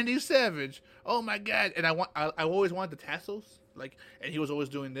 Randy Savage. Oh my god! And I always wanted the tassels. And he was always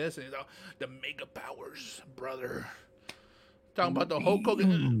doing this, and he's like, the mega powers, brother. Talking about the Hulk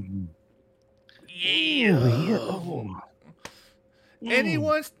Hogan. Yeah.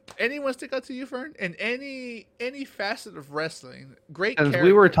 Anyone stick out to you, Fern? In any facet of wrestling, great. Because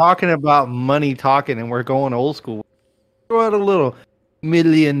we were talking about money talking, and we're going old school. Throw out a little $1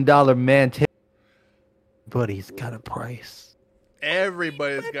 million man, but he's got a price.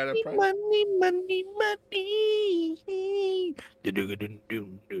 Everybody's got a price. Money.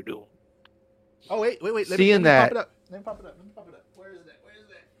 Oh wait. Let me pop it up. Let me pop it up. Where is that?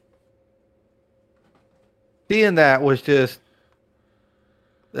 Seeing that was just,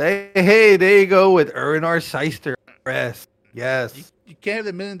 hey, there you go with Erwin R. Seister. Rest. Yes. You can't have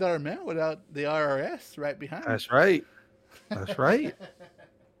the $1 million man without the IRS right behind. That's right. That's right.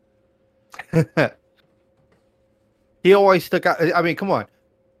 He always stuck out. I mean, come on.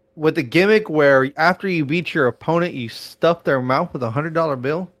 With the gimmick where after you beat your opponent, you stuff their mouth with $100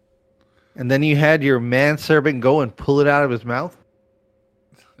 bill, and then you had your manservant go and pull it out of his mouth.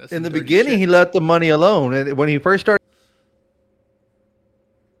 That's In the some dirty beginning, shit. he let the money alone, and when he first started,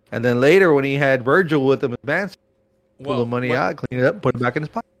 and then later when he had Virgil with him, his manservant, pull the money out, clean it up, put it back in his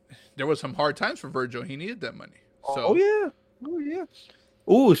pocket. There was some hard times for Virgil. He needed that money. So, Oh yeah, oh yeah.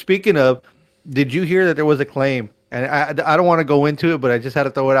 Ooh, speaking of, did you hear that there was a claim? And I don't want to go into it, but I just had to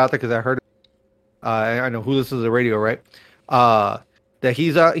throw it out there because I heard it. I know who this is, the radio, right? That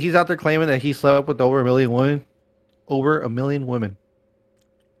he's out there claiming that he slept with over 1 million women. Over 1 million women.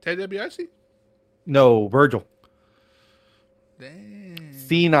 Ted DiBiase? No, Virgil. Dang.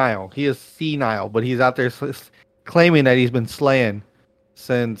 Senile. He is senile, but he's out there claiming that he's been slaying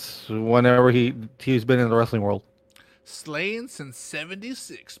since whenever he's been in the wrestling world. Slaying since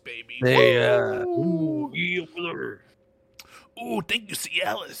 76, baby. Yeah. Ooh, thank you,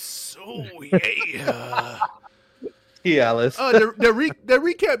 Cialis. Oh, yeah. Cialis. Oh, the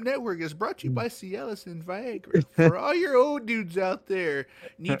Recap Network is brought to you by Cialis and Viagra. For all your old dudes out there,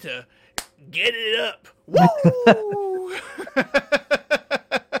 need to get it up. Woo!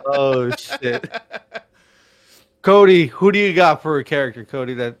 Oh, shit. Cody, who do you got for a character,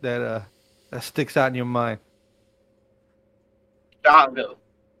 Cody, that sticks out in your mind? Shango.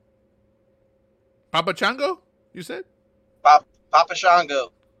 Papa Chango, you said? Papa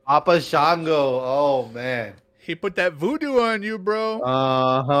Shango. Papa Shango. Oh, man. He put that voodoo on you, bro.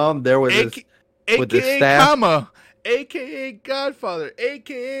 There was with the AKA staff. Kama, AKA Godfather,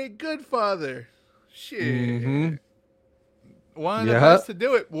 AKA Goodfather. Shit. Mm-hmm. One of the best to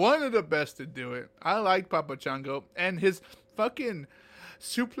do it. One of the best to do it. I like Papa Chango. And his fucking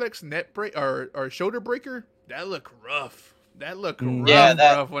suplex net break or shoulder breaker, that looked rough. That looked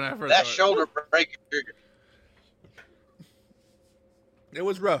rough when I first that saw it. shoulder breaker. It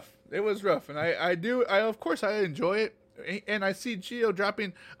was rough. It was rough. And I of course I enjoy it. And I see Gio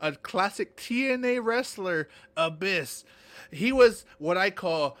dropping a classic TNA wrestler, Abyss. He was what I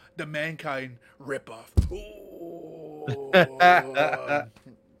call the Mankind ripoff. Ooh.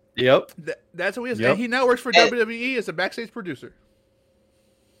 Yep. That's what he is. Yep. And he now works for WWE as a backstage producer.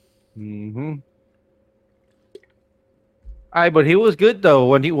 Mm-hmm. All right, but he was good though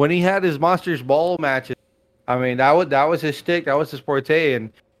when he had his Monsters Ball matches. I mean, that was his shtick, that was his forte,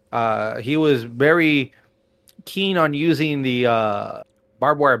 and he was very keen on using the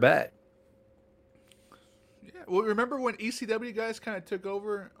barbed wire bat. Yeah, well, remember when ECW guys kind of took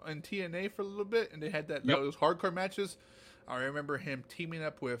over in TNA for a little bit, and they had those hardcore matches? I remember him teaming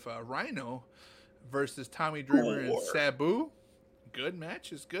up with Rhino versus Tommy Dreamer and Sabu. Good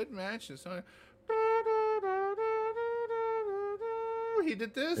matches. So, he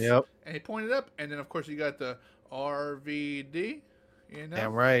did this, and he pointed up, and then of course you got the RVD. You know,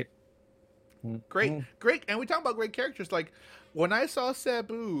 Damn right. Great, and we talk about great characters. Like when I saw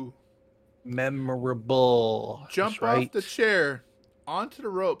Sabu memorable jump off the chair onto the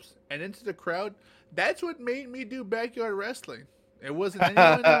ropes and into the crowd, that's what made me do backyard wrestling. It wasn't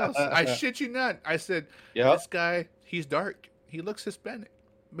anyone else. I shit you not. I said, this guy, he's dark. He looks Hispanic.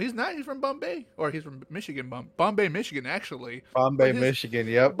 But he's not. He's from Bombay. Or he's from Michigan. Bombay, Michigan, actually. Bombay, Michigan,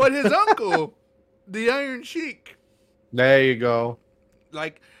 yep. But his uncle, the Iron Sheik. There you go.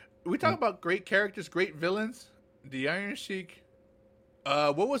 Like, we talk about great characters, great villains. The Iron Sheik.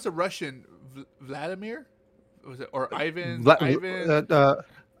 What was the Russian? Vladimir? Was it? Or Ivan?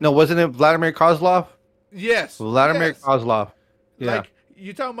 No, wasn't it Vladimir Kozlov? Yes. Vladimir Kozlov. Yeah. Like,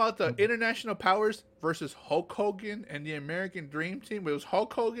 you talking about the international powers versus Hulk Hogan and the American Dream Team. It was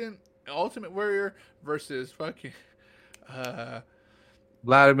Hulk Hogan, Ultimate Warrior, versus fucking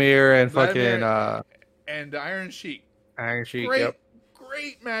Vladimir and fucking and the Iron Sheik. Iron Sheik.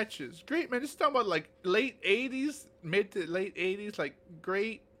 Great matches. Great man. This is talking about like late '80s, mid to late '80s. Like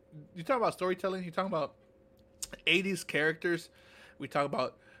great. You talking about storytelling. You talking about '80s characters. We talk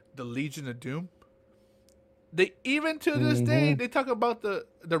about the Legion of Doom. They even to this day they talk about the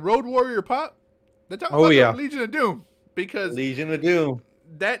Road Warrior Pop. They talk about the Legion of Doom because Legion of Doom.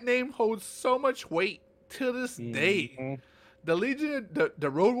 That name holds so much weight to this day. The Legion, the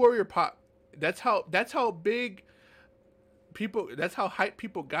Road Warrior Pop. That's how big people. That's how hyped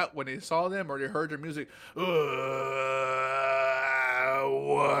people got when they saw them or they heard their music. What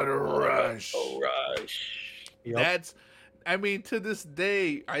a rush! Yep. That's. I mean, to this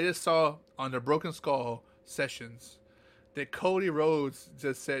day, I just saw on the Broken Skull sessions that Cody Rhodes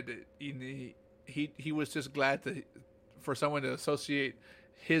just said that he was just glad to for someone to associate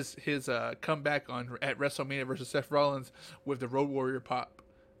his comeback at WrestleMania versus Seth Rollins with the Road Warrior pop,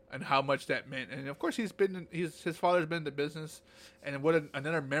 and how much that meant. And of course, his father's been in the business, and what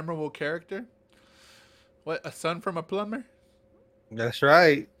another memorable character. What, a son from a plumber? That's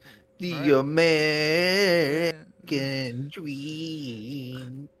right. The Right. American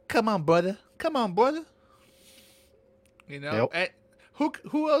dream. Come on, brother. Come on, brother. You know, Yep. and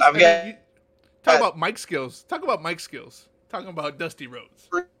who else? I've got- you talk about mic skills. Talk about mic skills. Talking about Dusty Rhodes.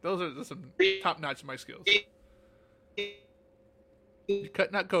 Those are some top-notch mic skills. You're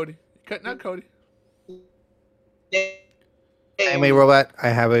cutting out Cody. I'm a robot. I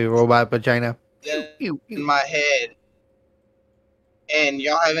have a robot vagina. in my head, and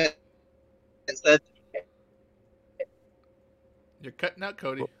y'all haven't said. You're cutting out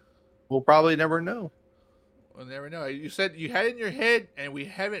Cody. We'll probably never know. We'll never know. You said you had it in your head, and we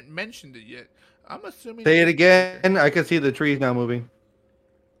haven't mentioned it yet. I'm assuming. Say it again. I can see the trees now moving.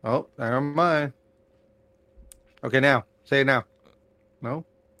 Oh, never mind. Okay, now. Say it now. No?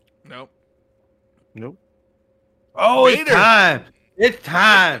 Nope. Nope. Oh, Vader. it's time. It's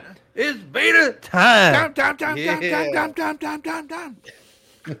time. It's Vader time. Damn.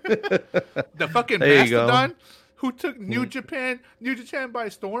 The fucking There you go. mastodon who took New Japan by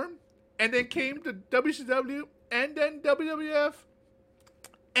storm, and then came to WCW and then WWF,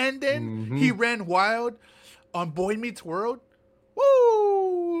 and then he ran wild on Boy Meets World.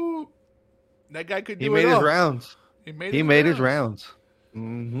 Woo! That guy could do He made it his all. rounds. He made his rounds.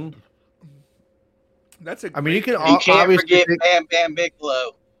 Mm-hmm. That's a. I mean, you can You can't obviously forget pick- Bam Bam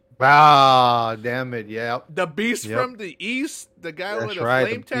Bigelow. Ah, damn it. Yep. the beast Yep. from the east, the guy That's with the right,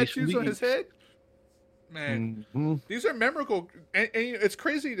 flame the beast from tattoos the on his east. head. Man, Mhm. these are memorable, and it's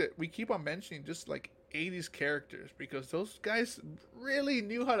crazy that we keep on mentioning just like 80s characters, because those guys really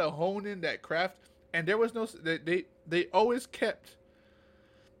knew how to hone in that craft, and there was no they always kept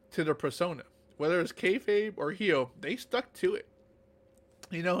to their persona, whether it's kayfabe or heel. They stuck to it,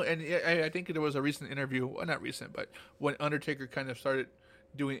 you know. And I think there was a recent interview, well, not recent, but when Undertaker kind of started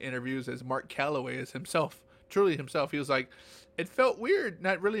doing interviews as Mark Calloway, as himself, truly himself, he was like, it felt weird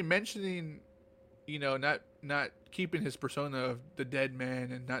not really mentioning, you know, not keeping his persona of the dead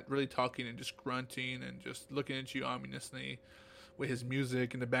man, and not really talking and just grunting and just looking at you ominously with his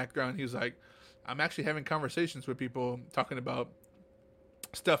music in the background. He was like, I'm actually having conversations with people talking about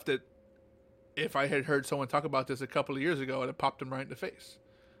stuff that if I had heard someone talk about this a couple of years ago, it would have popped them right in the face.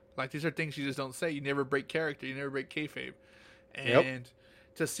 Like, these are things you just don't say. You never break character. You never break kayfabe. And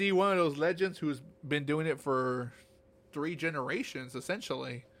to see one of those legends who's been doing it for 3 generations,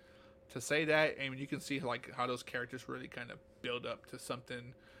 essentially, to say that, I mean, you can see like how those characters really kind of build up to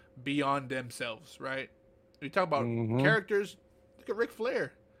something beyond themselves, right? We talk about characters. Look at Ric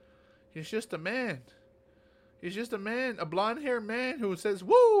Flair. He's just a man. He's just a man, a blonde-haired man who says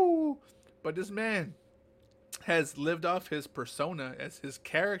 "woo," but this man has lived off his persona as his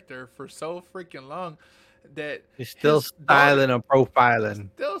character for so freaking long that He's still his styling and profiling.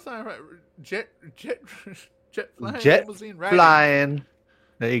 still jet flying, Jet limousine riding, flying.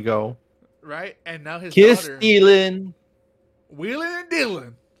 There you go. right? And now his Kiss daughter stealing. wheeling and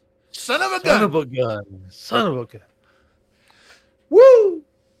dealing, son of a Son gun. of a gun. Son of a gun. Woo!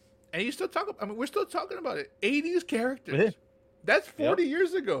 And you still talk. I mean, we're still talking about it. 80s characters. Yeah. That's 40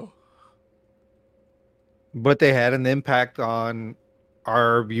 years ago. But they had an impact on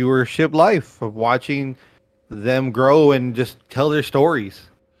our viewership life of watching them grow and just tell their stories.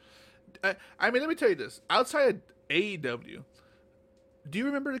 I mean, let me tell you this. Outside of AEW, do you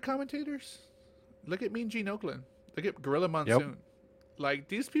remember the commentators? Look at Mean Gene Oakland. Look at Gorilla Monsoon. Like,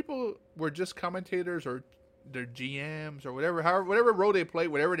 these people were just commentators, or their GMs, or whatever role they played,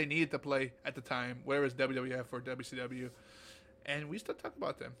 whatever they needed to play at the time, whether it's WWF or WCW. And we still talk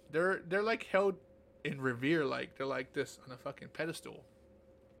about them. They're like held in revere, like they're like this on a fucking pedestal.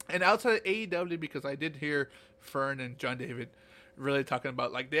 And outside of AEW, because I did hear Fern and John David really talking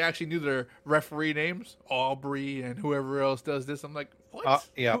about, like, they actually knew their referee names, Aubrey and whoever else does this. I'm like, what?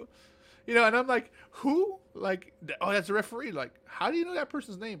 Yeah. Who? You know, and I'm like, who? Like, oh, that's a referee. Like, how do you know that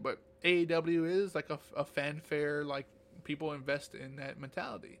person's name? But AEW is like a fanfare. Like, people invest in that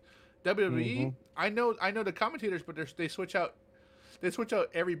mentality. WWE, I know the commentators, but they switch out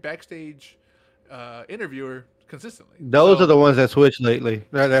every backstage interviewer consistently. Those So, are the ones that switched lately.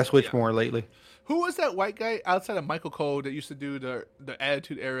 That switched more lately. who was that white guy outside of Michael Cole that used to do the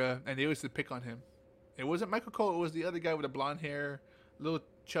Attitude Era, and they used to pick on him? It wasn't Michael Cole. It was the other guy with the blonde hair, little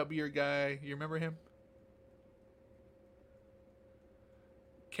chubbier guy. You remember him?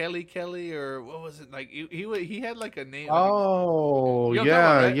 Kelly, or what was it? Like, he had like a name. Oh, You know what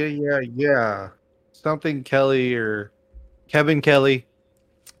I'm yeah, talking about, yeah. Something Kelly or Kevin Kelly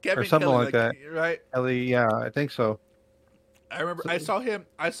Kevin or something Kelly, like that. right? Kelly, yeah, I think so. I remember I saw him.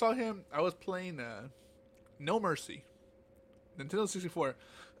 I was playing No Mercy, Nintendo 64,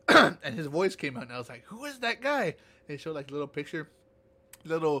 and his voice came out, and I was like, "Who is that guy?" They showed like a little picture,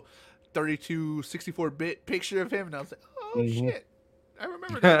 little 32 64-bit picture of him, and I was like, "Oh shit, I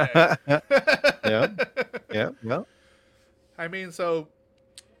remember that guy." Yeah. I mean, so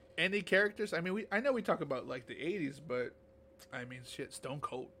any characters? I mean, I know we talk about like the 80s, but I mean, shit, Stone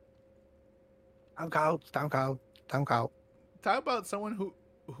Cold. Stone Cold. Talk about someone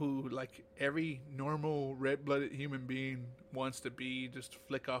who like every normal red-blooded human being wants to be, just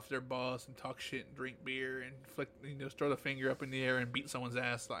flick off their boss and talk shit and drink beer and flick, throw the finger up in the air and beat someone's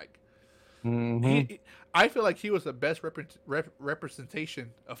ass. Like, I feel like he was the best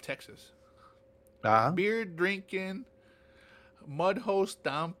representation of Texas. Beer drinking, mud hole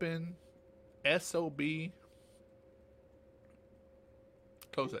stomping, SOB.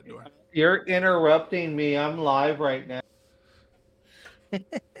 Close that door. You're interrupting me. I'm live right now.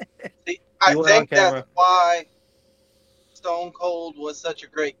 See, I think that's why Stone Cold was such a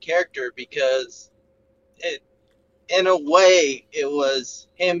great character, because in a way, it was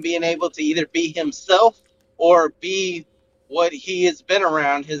him being able to either be himself or be what he has been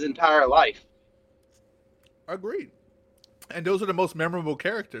around his entire life. Agreed. And those are the most memorable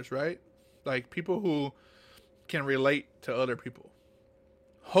characters, right? Like people who can relate to other people.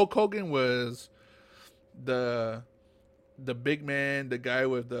 Hulk Hogan was the big man, the guy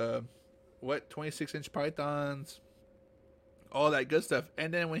with the 26-inch pythons, all that good stuff.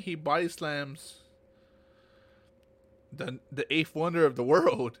 And then when he body slams the eighth wonder of the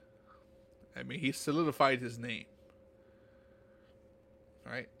world, I mean, he solidified his name.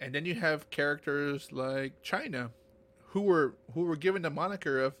 Right? And then you have characters like China, who were given the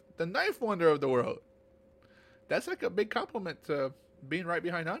moniker of the ninth wonder of the world. That's like a big compliment to being right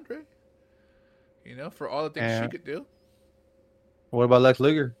behind Andre. For all the things she could do. What about Lex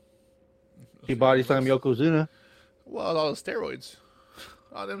Luger? He body slammed Yokozuna. Well, all the steroids.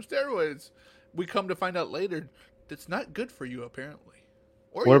 All them steroids. We come to find out later, that's not good for you, apparently.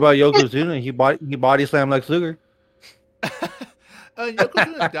 What about Yokozuna? He body slammed Lex Luger.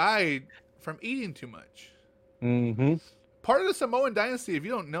 Yokozuna died from eating too much. Mm-hmm. Part of the Samoan dynasty, if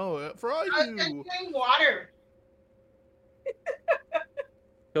you don't know, for all you... drinking water.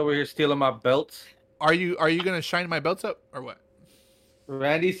 Over here stealing my belts. Are you going to shine my belts up, or what?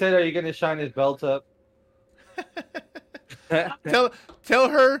 Randy said, "Are you going to shine his belts up?" Tell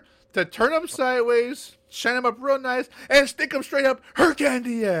her to turn them sideways, shine them up real nice, and stick them straight up her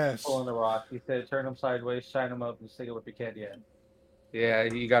candy ass. Pulling the rock. He said, "Turn them sideways, shine them up, and stick it with your candy ass." Yeah,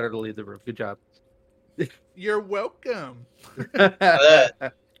 you got her to leave the room. Good job. You're welcome.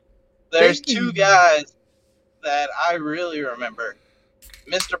 There's two guys that I really remember: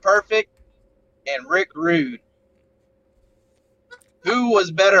 Mr. Perfect and Rick Rude. Who was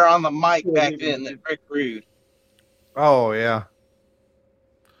better on the mic back then than Rick Rude? Oh yeah.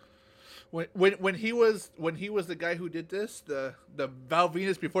 When he was the guy who did this, the Val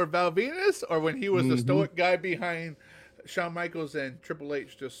Venus before Val Venus, or when he was the stoic guy behind Shawn Michaels and Triple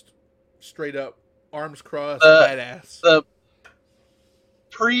H, just straight up arms crossed, badass. The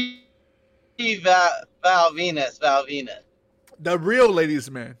Val Venus. The real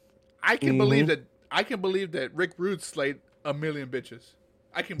ladies man. I can believe that Rick Rude slayed a million bitches.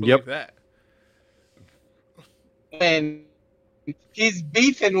 I can believe that. When he's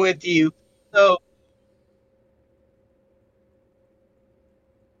beefing with you, so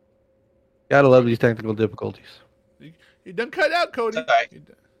gotta love these technical difficulties. You done cut out, Cody. Sorry.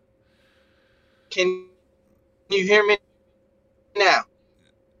 Can you hear me now?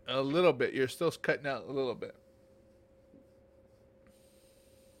 A little bit. You're still cutting out a little bit.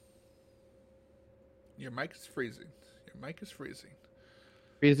 Your mic is freezing.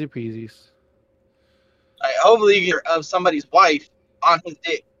 Easy peasies. Hopefully you get of somebody's wife on his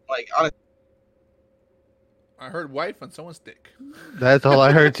dick, like on his... I heard wife on someone's dick. That's all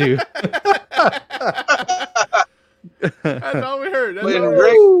I heard too. That's all we heard.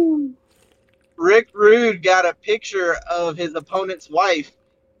 When Rick Rude got a picture of his opponent's wife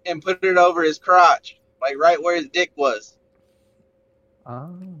and put it over his crotch, like right where his dick was.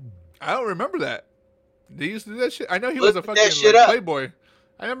 Oh. I don't remember that. Did he used to do that shit? I know he was a fucking playboy.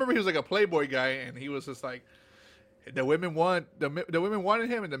 I remember he was like a playboy guy, and he was just like the women wanted him,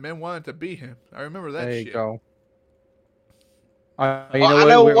 and the men wanted to be him. I remember that. There you go. I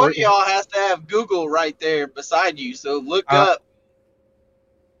know one of y'all has to have Google right there beside you, so look up.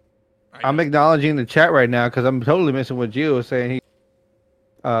 I'm acknowledging the chat right now because I'm totally missing what Gio was saying.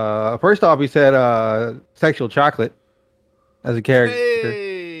 First off, he said sexual chocolate. as a character.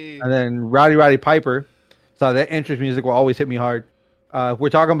 Hey. And then Roddy Piper. So that entrance music will always hit me hard. If we're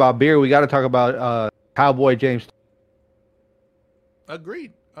talking about beer, we got to talk about Cowboy James.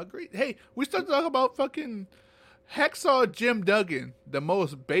 Agreed. Hey, we started talking about fucking Hacksaw Jim Duggan, the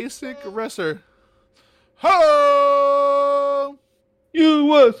most basic wrestler. Ho!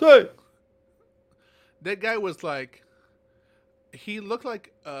 USA. That guy was like, he looked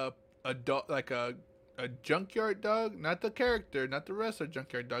like a dog, like a junkyard dog, not the character, not the wrestler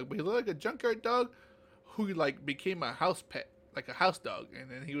junkyard dog, but he looked like a junkyard dog who like became a house pet, like a house dog,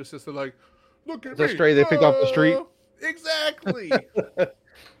 and then he was just like, look at me. It's a stray they pick off the street. Exactly.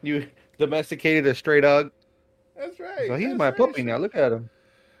 You domesticated a stray dog. That's right. So he's That's my right, puppy now. Look at him.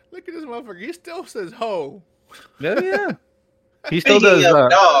 Look at this motherfucker. He still says ho. Yeah. He still Speaking does. of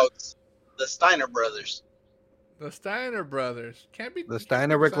dogs, the Steiner brothers. The Steiner brothers. Can't be The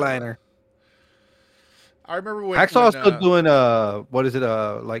Steiner recliner. I remember when Hacksaw's still doing what is it,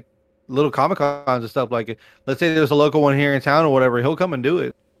 like little Comic Cons and stuff like it. Let's say there's a local one here in town or whatever, he'll come and do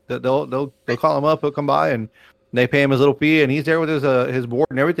it. They'll call him up, he'll come by and they pay him his little fee and he's there with his board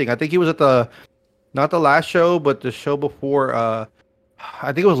and everything. I think he was at not the last show, but the show before I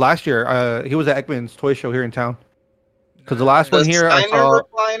think it was last year. He was at Ekman's toy show here in town. Because the last one here I saw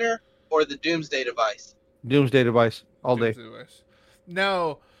recliner or the Doomsday device. Doomsday device all day.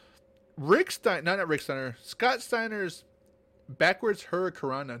 Now, not Rick Steiner, Scott Steiner's backwards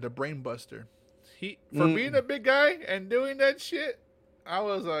Hurricanrana, the brain buster. He being a big guy and doing that shit, I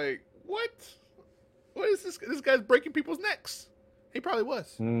was like, what? What is this? This guy's breaking people's necks. He probably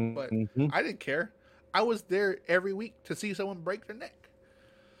was, but I didn't care. I was there every week to see someone break their neck.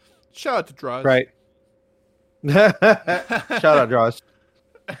 Shout out to Draws. Right. Shout out Draws.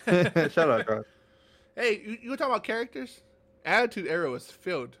 Shout out Draws. Hey, you talking about characters? Attitude Era was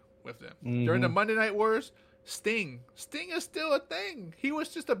filled with them. During the Monday Night Wars, Sting is still a thing. He was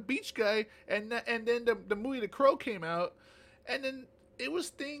just a beach guy, and then the movie The Crow came out, and then it was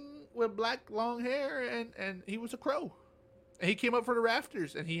Sting with black long hair, and he was a crow. And he came up for the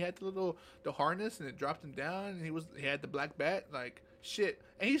rafters, and he had the harness, and it dropped him down, and he had the black bat, like shit.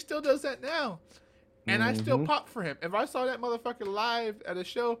 And he still does that now. And I still pop for him. If I saw that motherfucker live at a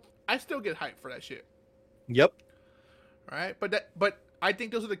show, I still get hyped for that shit. Yep. All right, but I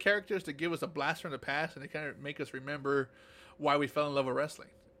think those are the characters that give us a blast from the past, and they kind of make us remember why we fell in love with wrestling.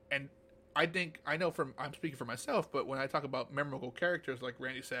 And I'm speaking for myself, but when I talk about memorable characters like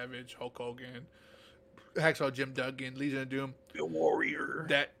Randy Savage, Hulk Hogan, Hacksaw Jim Duggan, Legion of Doom, The Warrior.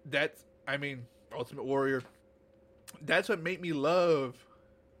 Ultimate Warrior. That's what made me love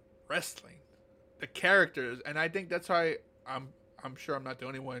wrestling, the characters, and I think that's why I'm sure I'm not the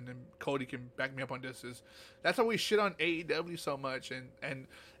only one, and Cody can back me up on this. That's why we shit on AEW so much, and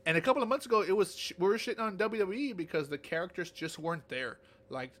a couple of months ago we were shitting on WWE because the characters just weren't there.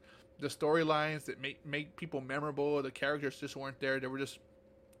 Like the storylines that make people memorable, the characters just weren't there. They were just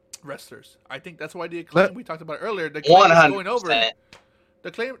wrestlers. I think that's why the Acclaim we talked about earlier. The Acclaim is going over.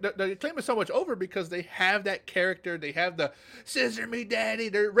 The Acclaim is so much over because they have that character. They have the Scissor Me Daddy.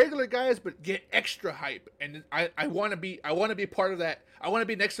 They're regular guys, but get extra hype. And I want to be part of that. I want to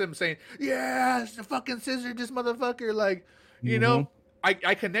be next to them saying, "Yeah, it's the fucking scissor, this motherfucker." Like, you know,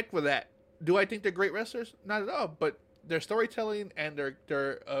 I connect with that. Do I think they're great wrestlers? Not at all. But their storytelling and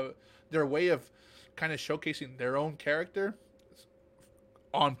their way of kind of showcasing their own character is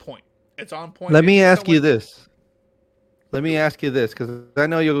on point. It's on point. Let me ask you this. Because I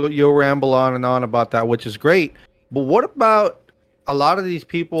know you'll ramble on and on about that, which is great. But what about a lot of these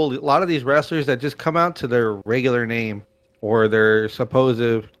people, a lot of these wrestlers that just come out to their regular name or their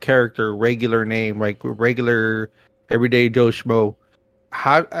supposed character regular name, like regular everyday Joe Schmo?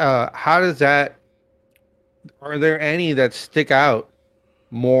 How does that? Are there any that stick out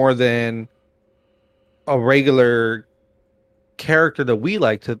more than a regular character that we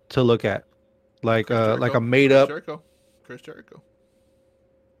like to look at, like a made up? Chris Jericho.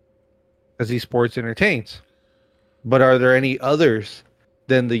 Because he sports entertains. But are there any others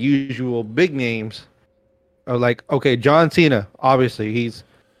than the usual big names? Or like, okay, John Cena, obviously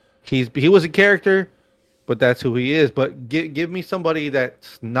he was a character, but that's who he is. But give me somebody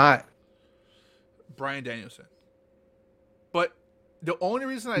that's not Bryan Danielson. But the only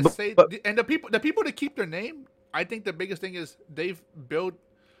reason and the people that keep their name, I think the biggest thing is they've built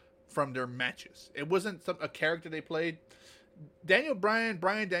from their matches. It wasn't a character they played. Bryan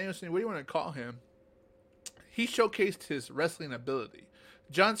Danielson, what do you want to call him? He showcased his wrestling ability.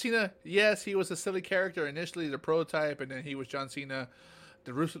 John Cena, yes, he was a silly character initially, the prototype, and then he was John Cena,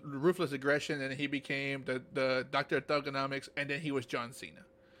 the ruthless aggression, and he became the Dr. Thugonomics, and then he was John Cena.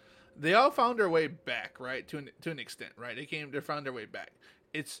 they all found their way back, right? To an extent, right? They found their way back.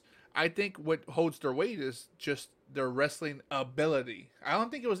 I think what holds their weight is just their wrestling ability. I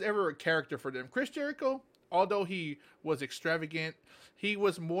don't think it was ever a character for them. Chris Jericho, although he was extravagant, he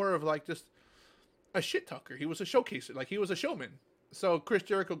was more of like just a shit talker. He was a showcaser, like he was a showman. So Chris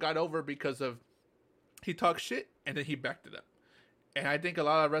Jericho got over because of he talked shit and then he backed it up. And I think a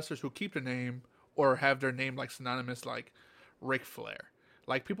lot of wrestlers who keep the name or have their name like synonymous, like Ric Flair,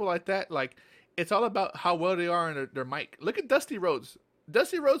 like people like that, like it's all about how well they are in their mic. Look at Dusty Rhodes.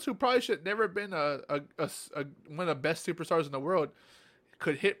 Dusty Rhodes, who probably should never been one of the best superstars in the world,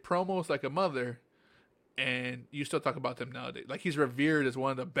 could hit promos like a mother, and you still talk about them nowadays. Like he's revered as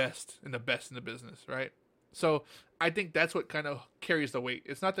one of the best in the business, right? So I think that's what kind of carries the weight.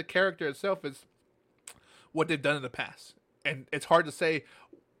 It's not the character itself; it's what they've done in the past, and it's hard to say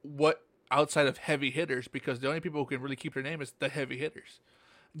what outside of heavy hitters because the only people who can really keep their name is the heavy hitters.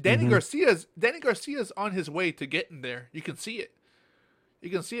 Danny Garcia's on his way to getting there. You can see it.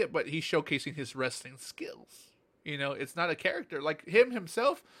 But he's showcasing his wrestling skills. You know, it's not a character. Like him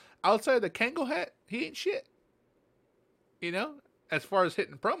himself, outside of the Kango hat, he ain't shit. You know, as far as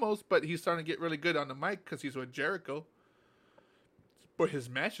hitting promos, but he's starting to get really good on the mic because he's with Jericho. But his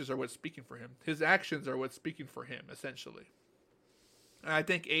matches are what's speaking for him. His actions are what's speaking for him, essentially. And I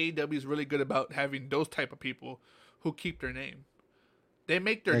think AEW is really good about having those type of people who keep their name. They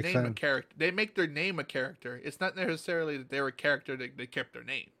make their name a character. They make their name a character. It's not necessarily that they're a character. They kept their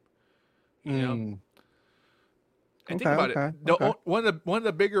name. You know. And think about it. One of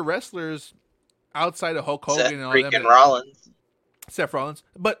the bigger wrestlers outside of Hulk Hogan and all them. Seth Rollins.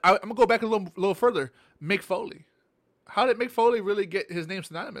 But I'm gonna go back a little further. Mick Foley. How did Mick Foley really get his name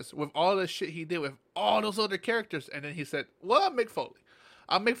synonymous with all the shit he did with all those other characters? And then he said, "Well, I'm Mick Foley.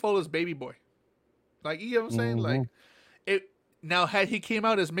 I'm Mick Foley's baby boy." Like you know what I'm saying? Like it. Now, had he came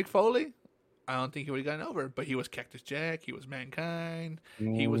out as Mick Foley, I don't think he would have gotten over. But he was Cactus Jack. He was Mankind.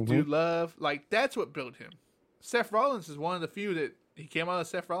 He was Dude Love. Like, that's what built him. Seth Rollins is one of the few that he came out as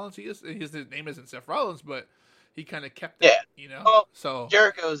Seth Rollins. His name isn't Seth Rollins, but he kind of kept it, you know? Well, so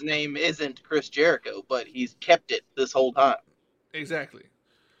Jericho's name isn't Chris Jericho, but he's kept it this whole time. Exactly.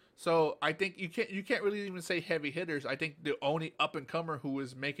 So I think you can't really even say heavy hitters. I think the only up-and-comer who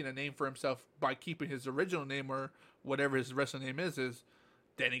is making a name for himself by keeping his original name or whatever his wrestling name is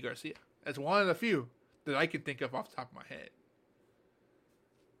Danny Garcia. That's one of the few that I can think of off the top of my head.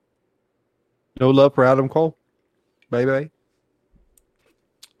 No love for Adam Cole? Bye-bye.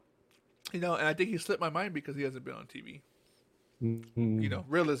 You know, and I think he slipped my mind because he hasn't been on TV. You know,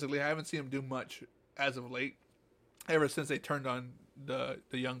 realistically, I haven't seen him do much as of late, ever since they turned on the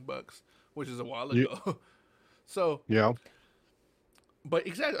Young Bucks, which is a while ago. So yeah. But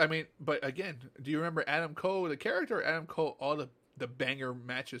exactly, I mean, but again, do you remember Adam Cole, the character, or Adam Cole, all the banger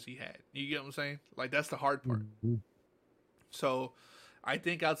matches he had? You get what I'm saying? Like, that's the hard part. So I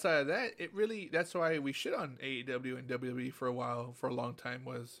think outside of that, that's why we shit on AEW and WWE for a long time,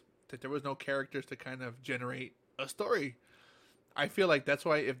 was that there was no characters to kind of generate a story. I feel like that's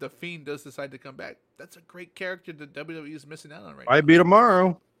why if The Fiend does decide to come back, that's a great character that WWE is missing out on right now. Might be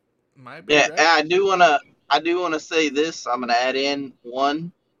tomorrow. Might be. Yeah, right? and I do want to say this. I'm going to add in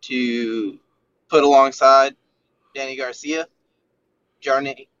one to put alongside Danny Garcia,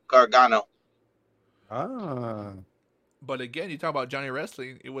 Johnny Gargano. But again, you talk about Johnny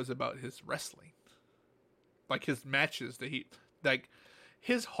Wrestling, it was about his wrestling. Like his matches that like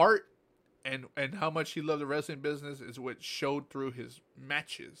his heart and how much he loved the wrestling business is what showed through his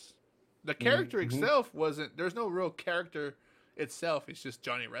matches. The character itself there's no real character itself. It's just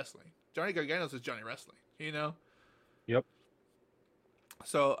Johnny Wrestling. Johnny Gargano's is Johnny Wrestling, you know? Yep.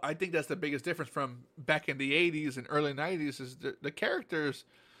 So I think that's the biggest difference from back in the 80s and early 90s is the characters.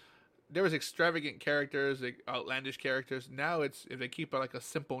 There was extravagant characters, like outlandish characters. Now it's, if they keep like a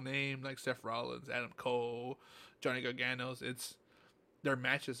simple name like Seth Rollins, Adam Cole, Johnny Gargano's, it's their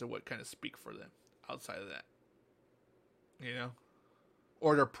matches are what kind of speak for them outside of that. You know?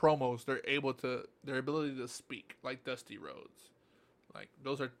 Or their promos, their ability to speak, like Dusty Rhodes. Like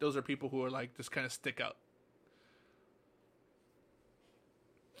those are people who are like just kind of stick out.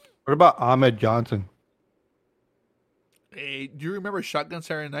 What about Ahmed Johnson? Hey, do you remember Shotgun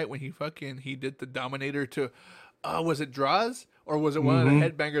Saturday Night when he did the Dominator to, was it Draws or was it one of the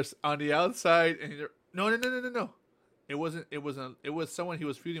headbangers on the outside? And no. It wasn't. It was someone he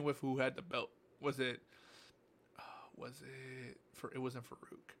was feuding with who had the belt. Was it? It wasn't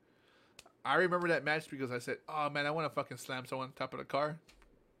Farouk. I remember that match because I said, "Oh man, I want to fucking slam someone on top of the car."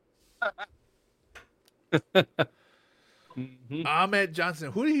 Ahmed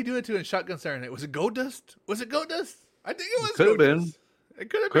Johnson. Who did he do it to in Shotgun Saturday Night? Was it Goldust? I think it was. Could have been. It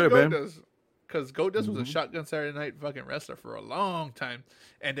could have been Goldust. Because Goldust was a Shotgun Saturday Night fucking wrestler for a long time.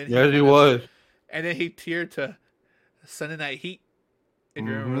 And then he was. And then he tiered to Sunday Night Heat. If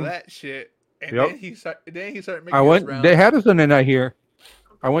you remember that shit. And then he started making rounds. They had a Sunday Night here.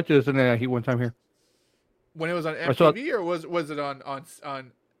 I went to the Sunday Night Heat one time here. When it was on MTV or was it on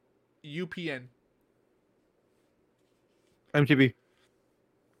UPN? MTV.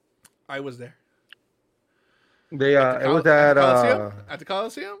 I was there. It was at the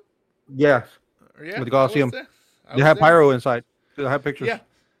Coliseum. Yes. Yeah, with the Coliseum. They had pyro inside. They had pictures. Yeah,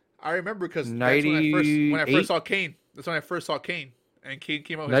 I remember because when I first saw Kane. That's when I first saw Kane, and Kane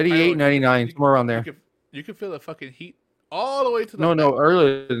came out. 98, 99, somewhere around there. You could feel the fucking heat all the way to the. No,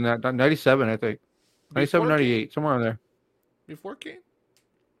 earlier than that. 97, I think. 97, 98, somewhere around there. Before Kane.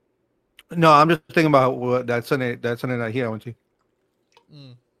 No, I'm just thinking about what that Sunday Night Heat I went to.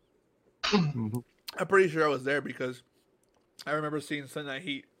 I'm pretty sure I was there because I remember seeing Sunday Night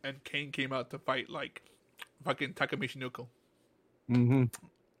Heat and Kane came out to fight like fucking Takamichi Nuko.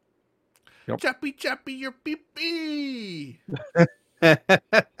 Yep. Chappy, your pee-pee.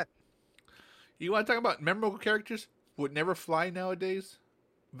 You want to talk about memorable characters would never fly nowadays?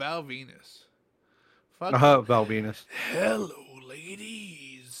 Val Venus. Val Venus. Hello,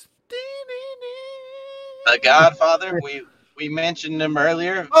 ladies. The Godfather, we mentioned him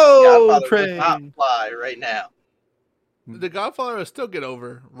earlier. Oh, Godfather does not fly right now. The Godfather will still get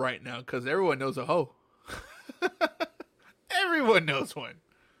over right now because everyone knows a hoe. Everyone knows one.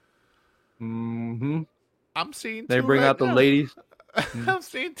 I'm seeing two. They bring right out the now. ladies. I'm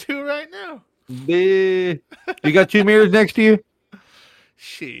seeing two right now. You got two mirrors next to you?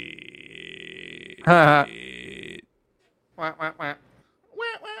 Shit. Wah, wah, wah.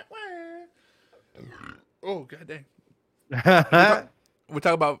 Oh, god dang. We're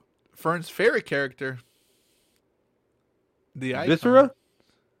talking about Fern's favorite character. The icon. Viscera?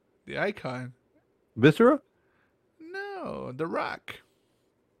 The icon. Viscera? No, The Rock.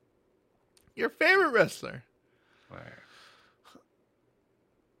 Your favorite wrestler.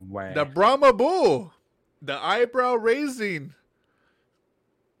 Wow. The Brahma Bull. The eyebrow raising.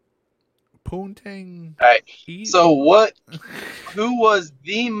 Poontang. All right. So who was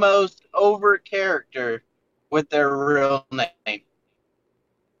the most over character with their real name?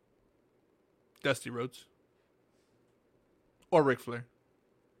 Dusty Rhodes. Or Ric Flair.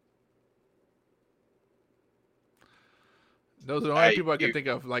 Those are the only people I can think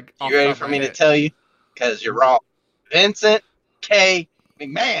of. Like, you ready for me to tell you? Because you're wrong. Vincent K.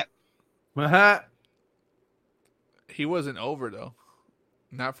 McMahon. He wasn't over, though.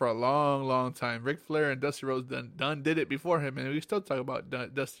 Not for a long, long time. Ric Flair and Dusty Rhodes done did it before him, and we still talk about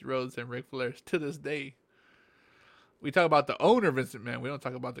Dusty Rhodes and Ric Flair to this day. We talk about the owner, Vincent McMahon. We don't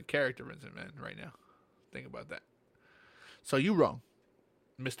talk about the character, Vincent McMahon, right now. Think about that. So you wrong,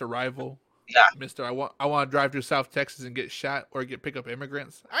 Mr. Rival. Nah. Mr. I want to drive through South Texas and get shot or pick up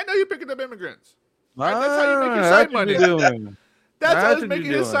immigrants. I know you're picking up immigrants. Right? That's how you make your side money. That's how he's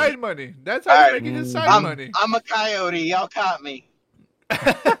making his side money. That's how he's making his side money. I'm a coyote. Y'all caught me.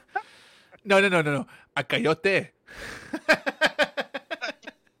 No. A coyote.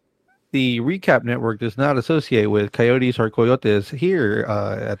 The Recap Network does not associate with coyotes or coyotes here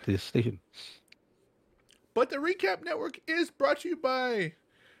at this station. But the Recap Network is brought to you by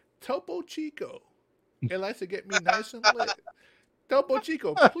Topo Chico. It likes to get me nice and lit. Topo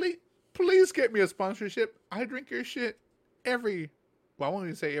Chico, please get me a sponsorship. I drink your shit I won't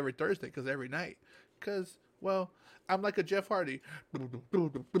even say every Thursday, because every night. Because, well, I'm like a Jeff Hardy. Get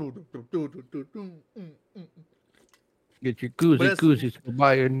your koozies.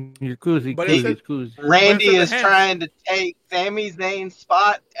 Buy your koozies. Randy is trying to take Sami Zayn's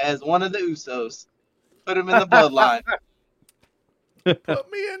spot as one of the Usos. Put him in the bloodline.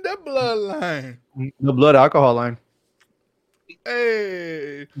 Put me in the bloodline. The blood alcohol line.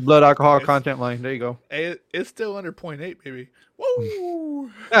 Hey. Blood alcohol content line. There you go. Hey, it's still under 0.8, baby.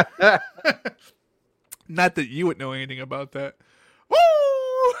 Woo! Not that you would know anything about that. Woo!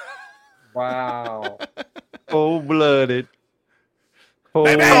 Wow. Cold-blooded.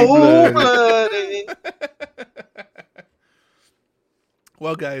 Cold-blooded.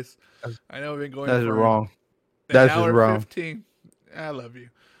 Well, guys, I know we've been going That's for wrong. That's just wrong. 15. I love you.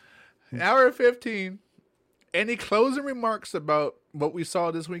 An hour 15. Any closing remarks about what we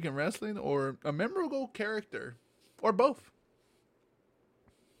saw this week in wrestling, or a memorable character, or both?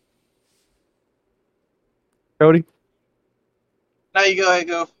 Cody? Now you go ahead,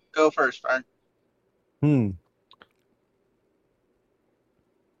 go first, Fern.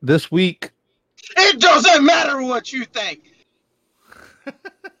 This week. It doesn't matter what you think.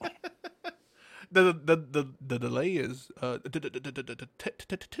 The delay is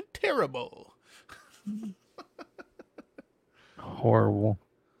terrible. Horrible.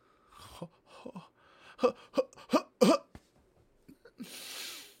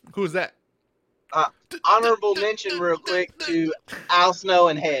 Who's that? Honorable mention real quick to Al Snow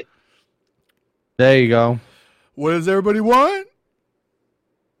and Head. There you go. What does everybody want?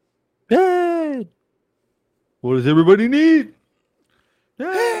 Head. What does everybody need?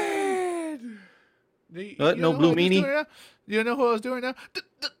 Head. No blue meanie. You know who I was doing now?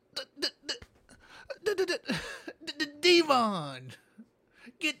 Devon.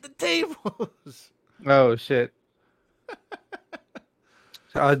 Get the tables. Oh shit.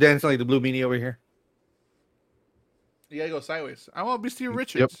 I was dancing like the blue meanie over here. You gotta go sideways. I want to be Steve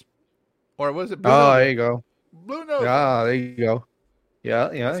Richards. Yep. Or was it Blue Oh, Nova? there you go. Blue Nova. Yeah, there you go. Yeah.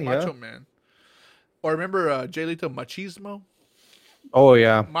 That's Macho Man. Or remember Jay Lethal Machismo? Oh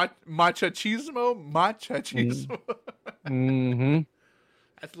yeah. Machismo? Mm-hmm.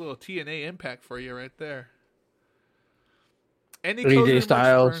 That's a little TNA impact for you right there. Any AJ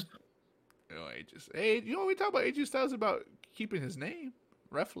Styles. Hey, you know what we talk about AJ Styles about keeping his name,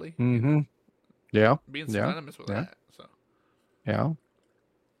 roughly. Mm-hmm. Yeah. Being synonymous with that. So yeah.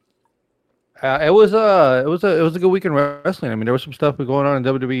 It was a good week in wrestling. I mean, there was some stuff going on in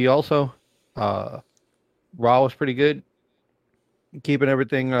WWE also. Raw was pretty good, keeping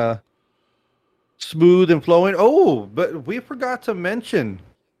everything smooth and flowing. Oh, but we forgot to mention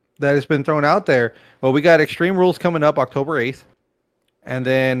that it's been thrown out there. Well, we got Extreme Rules coming up October 8th, and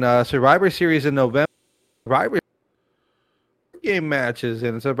then Survivor Series in November. Survivor game matches,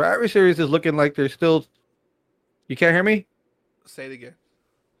 and Survivor Series is looking like there's still. You can't hear me? say it again.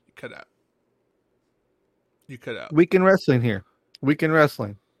 You cut out. You cut out. Weekend wrestling here. Weekend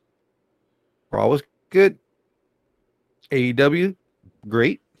wrestling. Raw was good. AEW,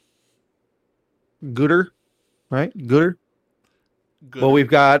 great. Gooder, right? Gooder. Good. Well, we've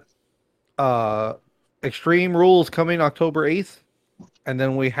got Extreme Rules coming October 8th. And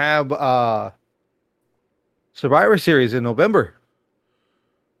then we have Survivor Series in November.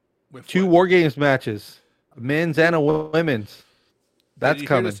 With 2 what? War Games matches. A men's and a women's. That's Did you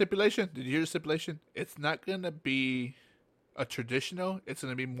coming. Hear the stipulation? Did you hear the stipulation? It's not going to be a traditional. It's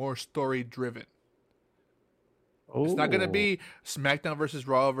going to be more story driven. Oh. It's not going to be SmackDown versus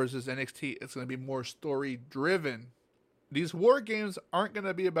Raw versus NXT. It's going to be more story driven. These War Games aren't going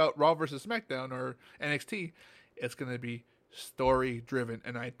to be about Raw versus SmackDown or NXT. It's going to be story driven,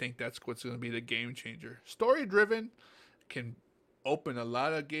 and I think that's what's going to be the game changer. Story driven can open a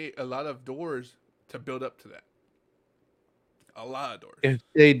lot of doors to build up to that. A lot of doors. If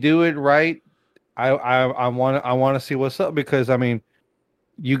they do it right, I want to see what's up, because I mean,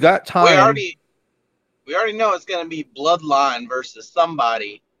 you got time. We already know it's going to be Bloodline versus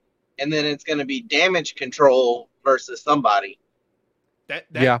somebody, and then it's going to be Damage Control versus somebody. That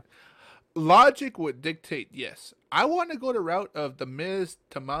yeah. Logic would dictate, yes. I want to go the route of The Miz,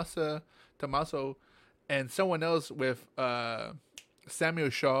 Tommaso, and someone else with Samuel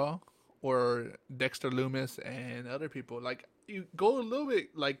Shaw or Dexter Lumis and other people. Like, you go a little bit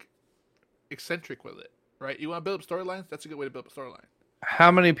like eccentric with it, right? You want to build up storylines? That's a good way to build up a storyline.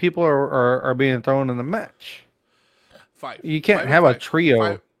 How many people are being thrown in the match? 5. You can't 5 have and a 5.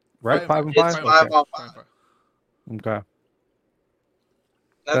 trio, right? 5 and 5? It's 5 Okay. on 5. Okay.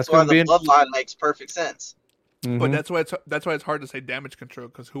 That's why the Bloodline makes perfect sense. Mm-hmm. But that's why it's hard to say Damage Control,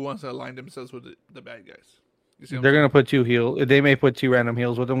 because who wants to align themselves with the bad guys? You see They're gonna put 2 heels. They may put 2 random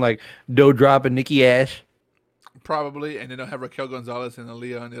heels with them, like Doudrop and Nikki Ash. Probably, and then they'll have Raquel Gonzalez and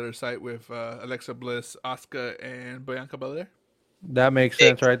Aaliyah on the other side with Alexa Bliss, Asuka, and Bianca Belair. That makes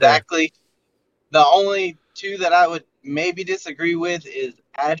sense right there. Exactly. The only 2 that I would maybe disagree with is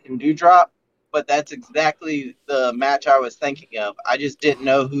Ash and Doudrop, but that's exactly the match I was thinking of. I just didn't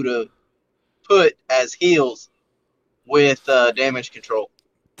know who to put as heels with Damage Control.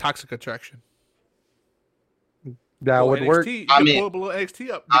 Toxic Attraction. That would NXT, work. You I'm can in. pull a little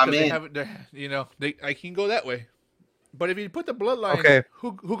NXT up because I'm they in. haven't. I can go that way. But if you put the Bloodline, Okay.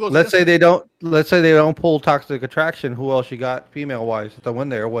 who goes? Let's say they don't pull Toxic Attraction. Who else you got female wise to win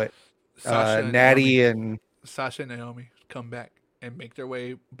there? What? Sasha and Natty Naomi. and Sasha and Naomi come back and make their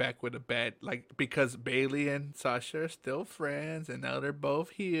way back with a bad, because Bailey and Sasha are still friends, and now they're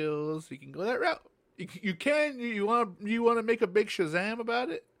both heels. You can go that route. You want to make a big Shazam about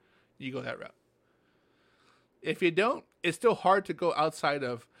it? You go that route. If you don't, it's still hard to go outside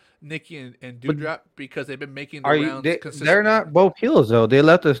of Nikki and Doudrop, because they've been making the rounds consistently. They're not both heels though. They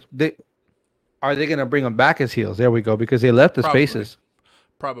left us. Are they going to bring them back as heels? There we go, because they left the spaces.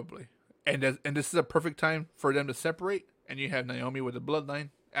 Probably. And this is a perfect time for them to separate, and you have Naomi with the Bloodline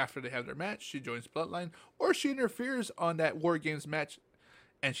After they have their match, she joins Bloodline, or she interferes on that War Games match,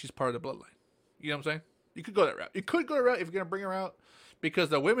 and she's part of the Bloodline. You know what I'm saying? You could go that route. You could go that route if you're gonna bring her out, because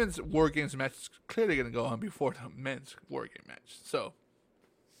the women's War Games match is clearly gonna go on before the men's War Game match. So,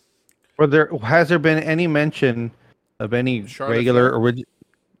 has there been any mention of any Charlotte regular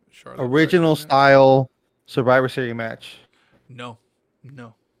original style Survivor Series match? No.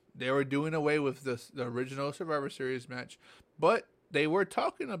 They were doing away with the original Survivor Series match, but they were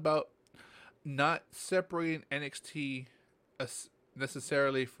talking about not separating NXT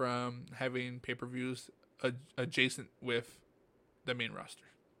necessarily from having pay-per-views adjacent with the main roster.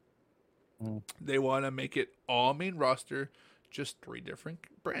 They want to make it all main roster, just 3 different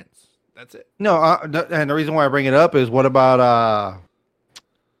brands. That's it. No, and the reason why I bring it up is, what about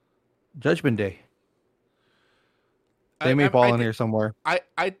Judgment Day? They may fall in here somewhere.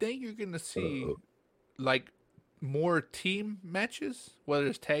 I think you're gonna see like more team matches, whether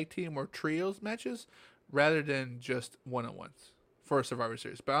it's tag team or trios matches, rather than just one-on-ones for a Survivor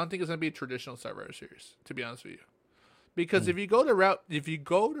Series. But I don't think it's gonna be a traditional Survivor Series, to be honest with you. Because if you go the route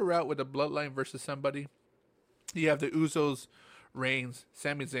with a Bloodline versus somebody, you have the Usos, Reigns,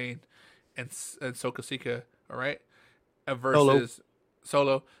 Sami Zayn, and Soka Sika, all right, versus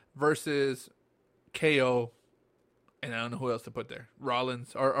Solo versus KO, and I don't know who else to put there.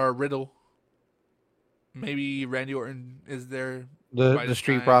 Rollins or Riddle. Maybe Randy Orton is there. The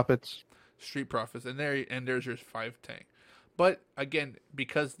Street Profits. Street Profits, and there's your 5 tank. But again,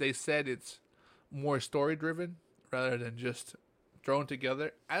 because they said it's more story driven rather than just thrown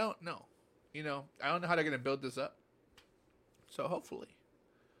together, I don't know. I don't know how they're gonna build this up. So hopefully,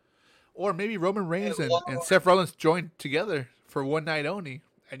 or maybe Roman Reigns and Seth Rollins join together for one night only,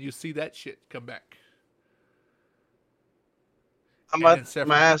 and you see that shit come back. I'm going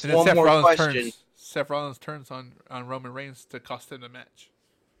to ask one more question. Seth Rollins turns on Roman Reigns to cost him the match,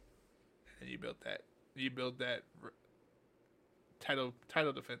 and you build that title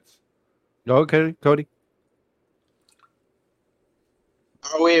defense. Okay, Cody.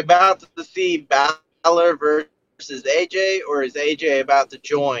 Are we about to see Balor versus AJ, or is AJ about to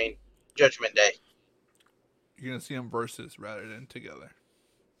join Judgment Day? You're gonna see them versus rather than together.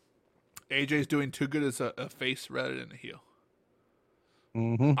 AJ's doing too good as a face rather than a heel.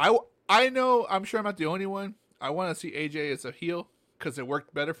 Mm-hmm. I know. I'm sure I'm not the only one. I want to see AJ as a heel because it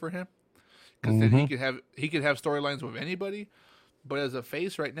worked better for him. Because then he could have storylines with anybody. But as a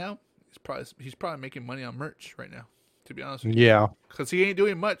face right now, he's probably making money on merch right now. To be honest with you, yeah, because he ain't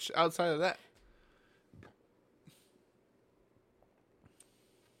doing much outside of that.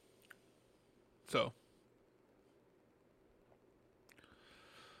 So,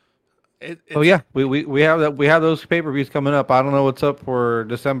 we have those pay-per-views coming up. I don't know what's up for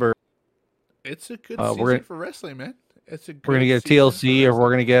December. It's a good season for wrestling, man. We're gonna get TLC, or we're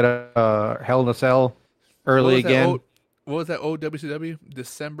gonna get Hell in a Cell early again. What was that old WCW?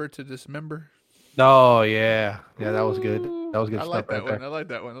 December to Dismember. Oh yeah, that was good. That was good I stuff. Like that right one. there. I like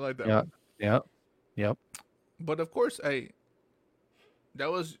that one. I like that one. Yep. But of course,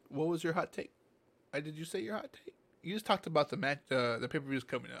 what was your hot take? Did you say your hot take? You just talked about the match, the pay-per-views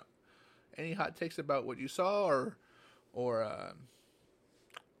coming up. Any hot takes about what you saw, or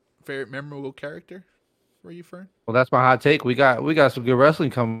favorite memorable character for you, Fern? Well, that's my hot take. We got some good wrestling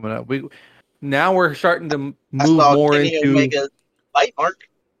coming up. Now we're starting to move more into fight mark.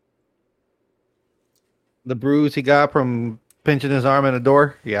 The bruise he got from pinching his arm in a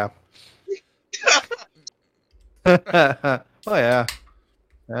door. Yeah. Oh yeah.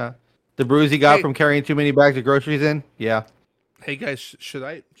 The bruise he got from carrying too many bags of groceries in. Yeah. Hey guys, should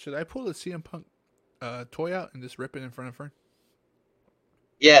I pull the CM Punk toy out and just rip it in front of Fern?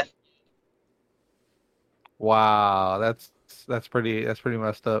 Yeah. Wow, that's pretty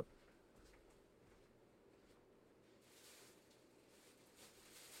messed up.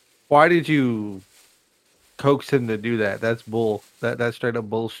 Why did you coax him to do that? That's bull. That's straight up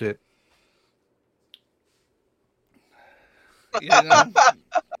bullshit. I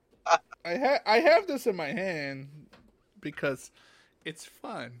have this in my hand because it's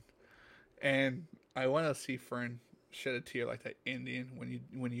fun, and I want to see Fern shed a tear like that Indian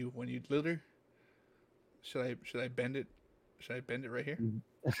when you litter. Should I bend it? Should I bend it right here?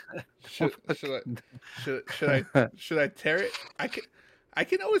 Should I tear it? I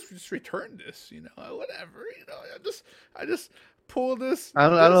can always just return this, whatever. I just pull this. I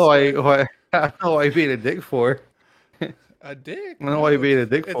don't know why. I don't know why you're being a dick for. A dick? I don't know why you're being a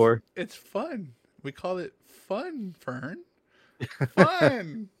dick for. It's fun. We call it fun, Fern. Fun. I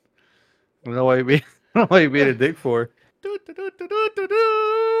don't know why you're being a dick for.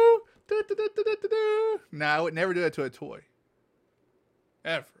 Nah, I would never do that to a toy.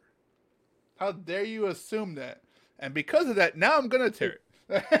 Ever. How dare you assume that? And because of that, now I'm going to tear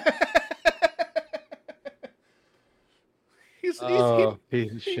it. Piece of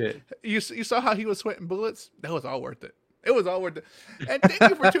shit. You saw how he was sweating bullets? That was all worth it. It was all worth it. And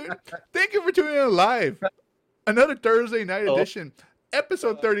thank you for tuning in live. Another Thursday night edition,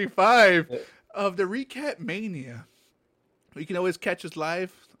 episode 35 of the Recap Mania. You can always catch us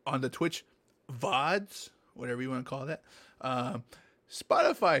live on the Twitch VODs, whatever you want to call that.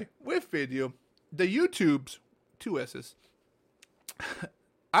 Spotify with video, the YouTubes, 2 S's,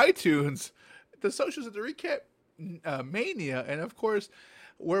 iTunes, the socials of the Recap Mania, and of course,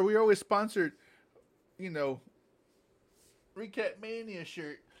 where we always sponsored, Recap Mania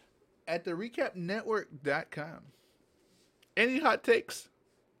shirt at the recapnetwork.com. Any hot takes,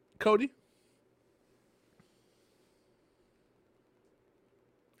 Cody?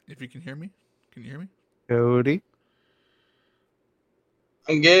 If you can hear me, can you hear me? Cody?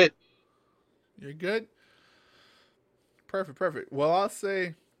 I'm good. You're good? Perfect. Well, I'll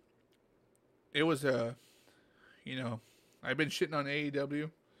say it was I've been shitting on AEW.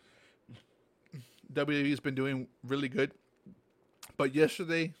 WWE's been doing really good. But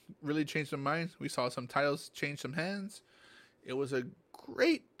yesterday really changed their minds. We saw some titles change some hands. It was a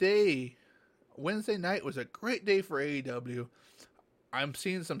great day. Wednesday night was a great day for AEW. I'm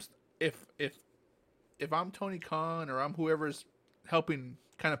seeing some. If I'm Tony Khan or I'm whoever's helping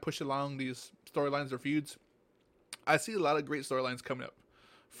kind of push along these storylines or feuds, I see a lot of great storylines coming up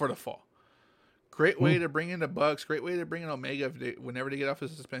for the fall. Great way to bring in the Bucks. Great way to bring in Omega whenever they get off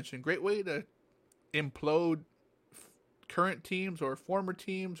of suspension. Great way to implode current teams or former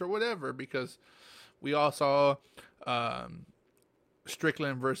teams or whatever, because we all saw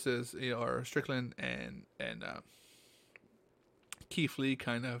Strickland versus or Strickland and Keith Lee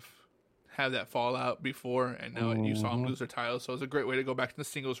kind of have that fallout before, and now you saw them lose their titles, so it's a great way to go back to the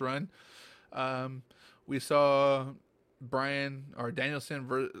singles run. We saw Bryan or Danielson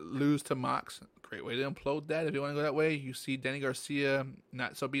lose to Mox. Great way to implode that if you want to go that way. You see Danny Garcia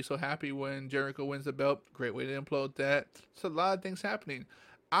not be so happy when Jericho wins the belt. Great way to implode that. It's a lot of things happening.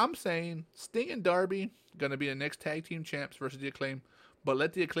 I'm saying Sting and Darby going to be the next tag team champs versus the Acclaim, but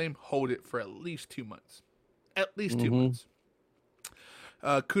let the Acclaim hold it for at least 2 months. At least 2 months.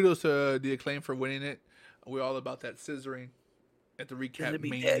 Kudos to the Acclaim for winning it. We're all about that scissoring at the Recap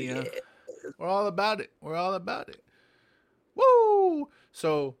Mania. We're all about it. Woo!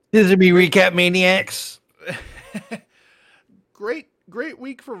 So Scissor Me RecapManics. Great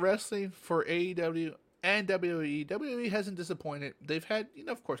week for wrestling for AEW and WWE. WWE hasn't disappointed. They've had,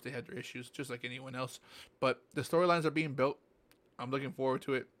 of course they had their issues just like anyone else, but the storylines are being built. I'm looking forward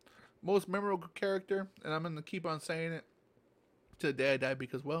to it. Most memorable character, and I'm going to keep on saying it to the day I die,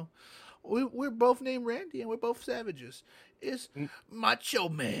 because, well, we're both named Randy and we're both savages, is Macho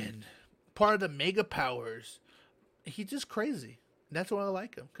Man. Part of the Mega Powers. He's just crazy. That's why I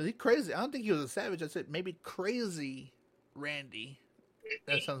like him, because he's crazy. I don't think he was a savage. I said maybe crazy Randy.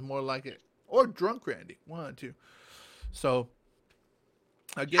 That sounds more like it. Or drunk Randy. One or two. So,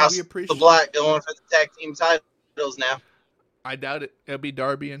 again, we appreciate the Black going for the tag team titles now. I doubt it. It'll be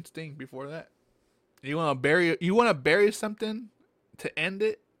Darby and Sting before that. You want to bury something to end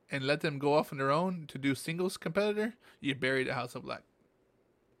it and let them go off on their own to do singles competitor? You bury the House of Black.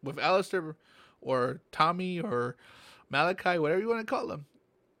 With Alistair or Tommy or Malachi, whatever you want to call him,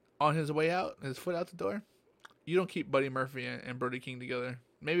 on his way out, his foot out the door, you don't keep Buddy Murphy and Brody King together.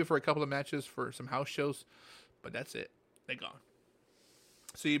 Maybe for a couple of matches for some house shows, but that's it. They're gone.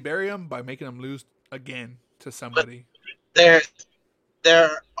 So you bury them by making them lose again to somebody. But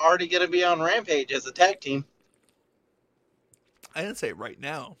they're already going to be on Rampage as a tag team. I didn't say right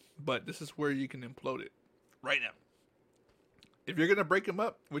now, but this is where you can implode it. Right now. If you're going to break them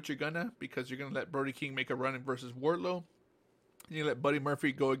up, which you're going to, because you're going to let Brody King make a run versus Wardlow, and you let Buddy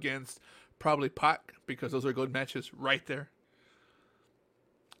Murphy go against probably Pac, because those are good matches right there.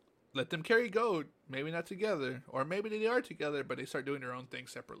 Let them carry gold. Maybe not together, or maybe they are together, but they start doing their own thing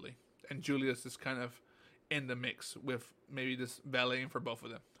separately. And Julius is kind of in the mix with maybe this valeting for both of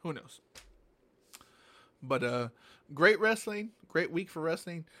them. Who knows? But great wrestling, great week for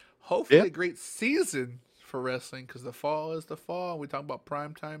wrestling. Hopefully a great season for wrestling, because the fall is the fall. We talk about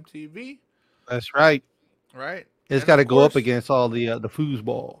primetime TV. That's right. Right? It's got to go up against all the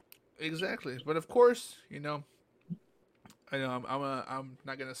foosball. Exactly. But of course, I know I'm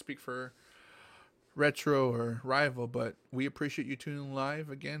not gonna speak for Retro or Rival, but we appreciate you tuning live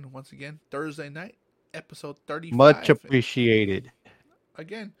once again, Thursday night, episode 35. Much appreciated.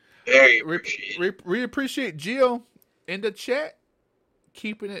 Again, very appreciated. We appreciate Gio in the chat,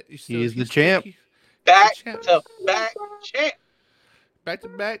 keeping it. He's the champ. Back champ. back to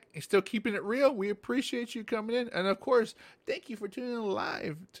back and still keeping it real. We appreciate you coming in. And of course, thank you for tuning in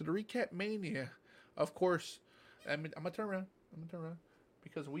live to the Recap Mania. Of course, I'm going to turn around.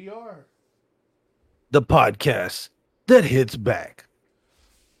 Because we are the podcast that hits back.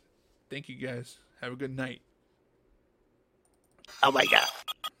 Thank you guys. Have a good night. Oh my God.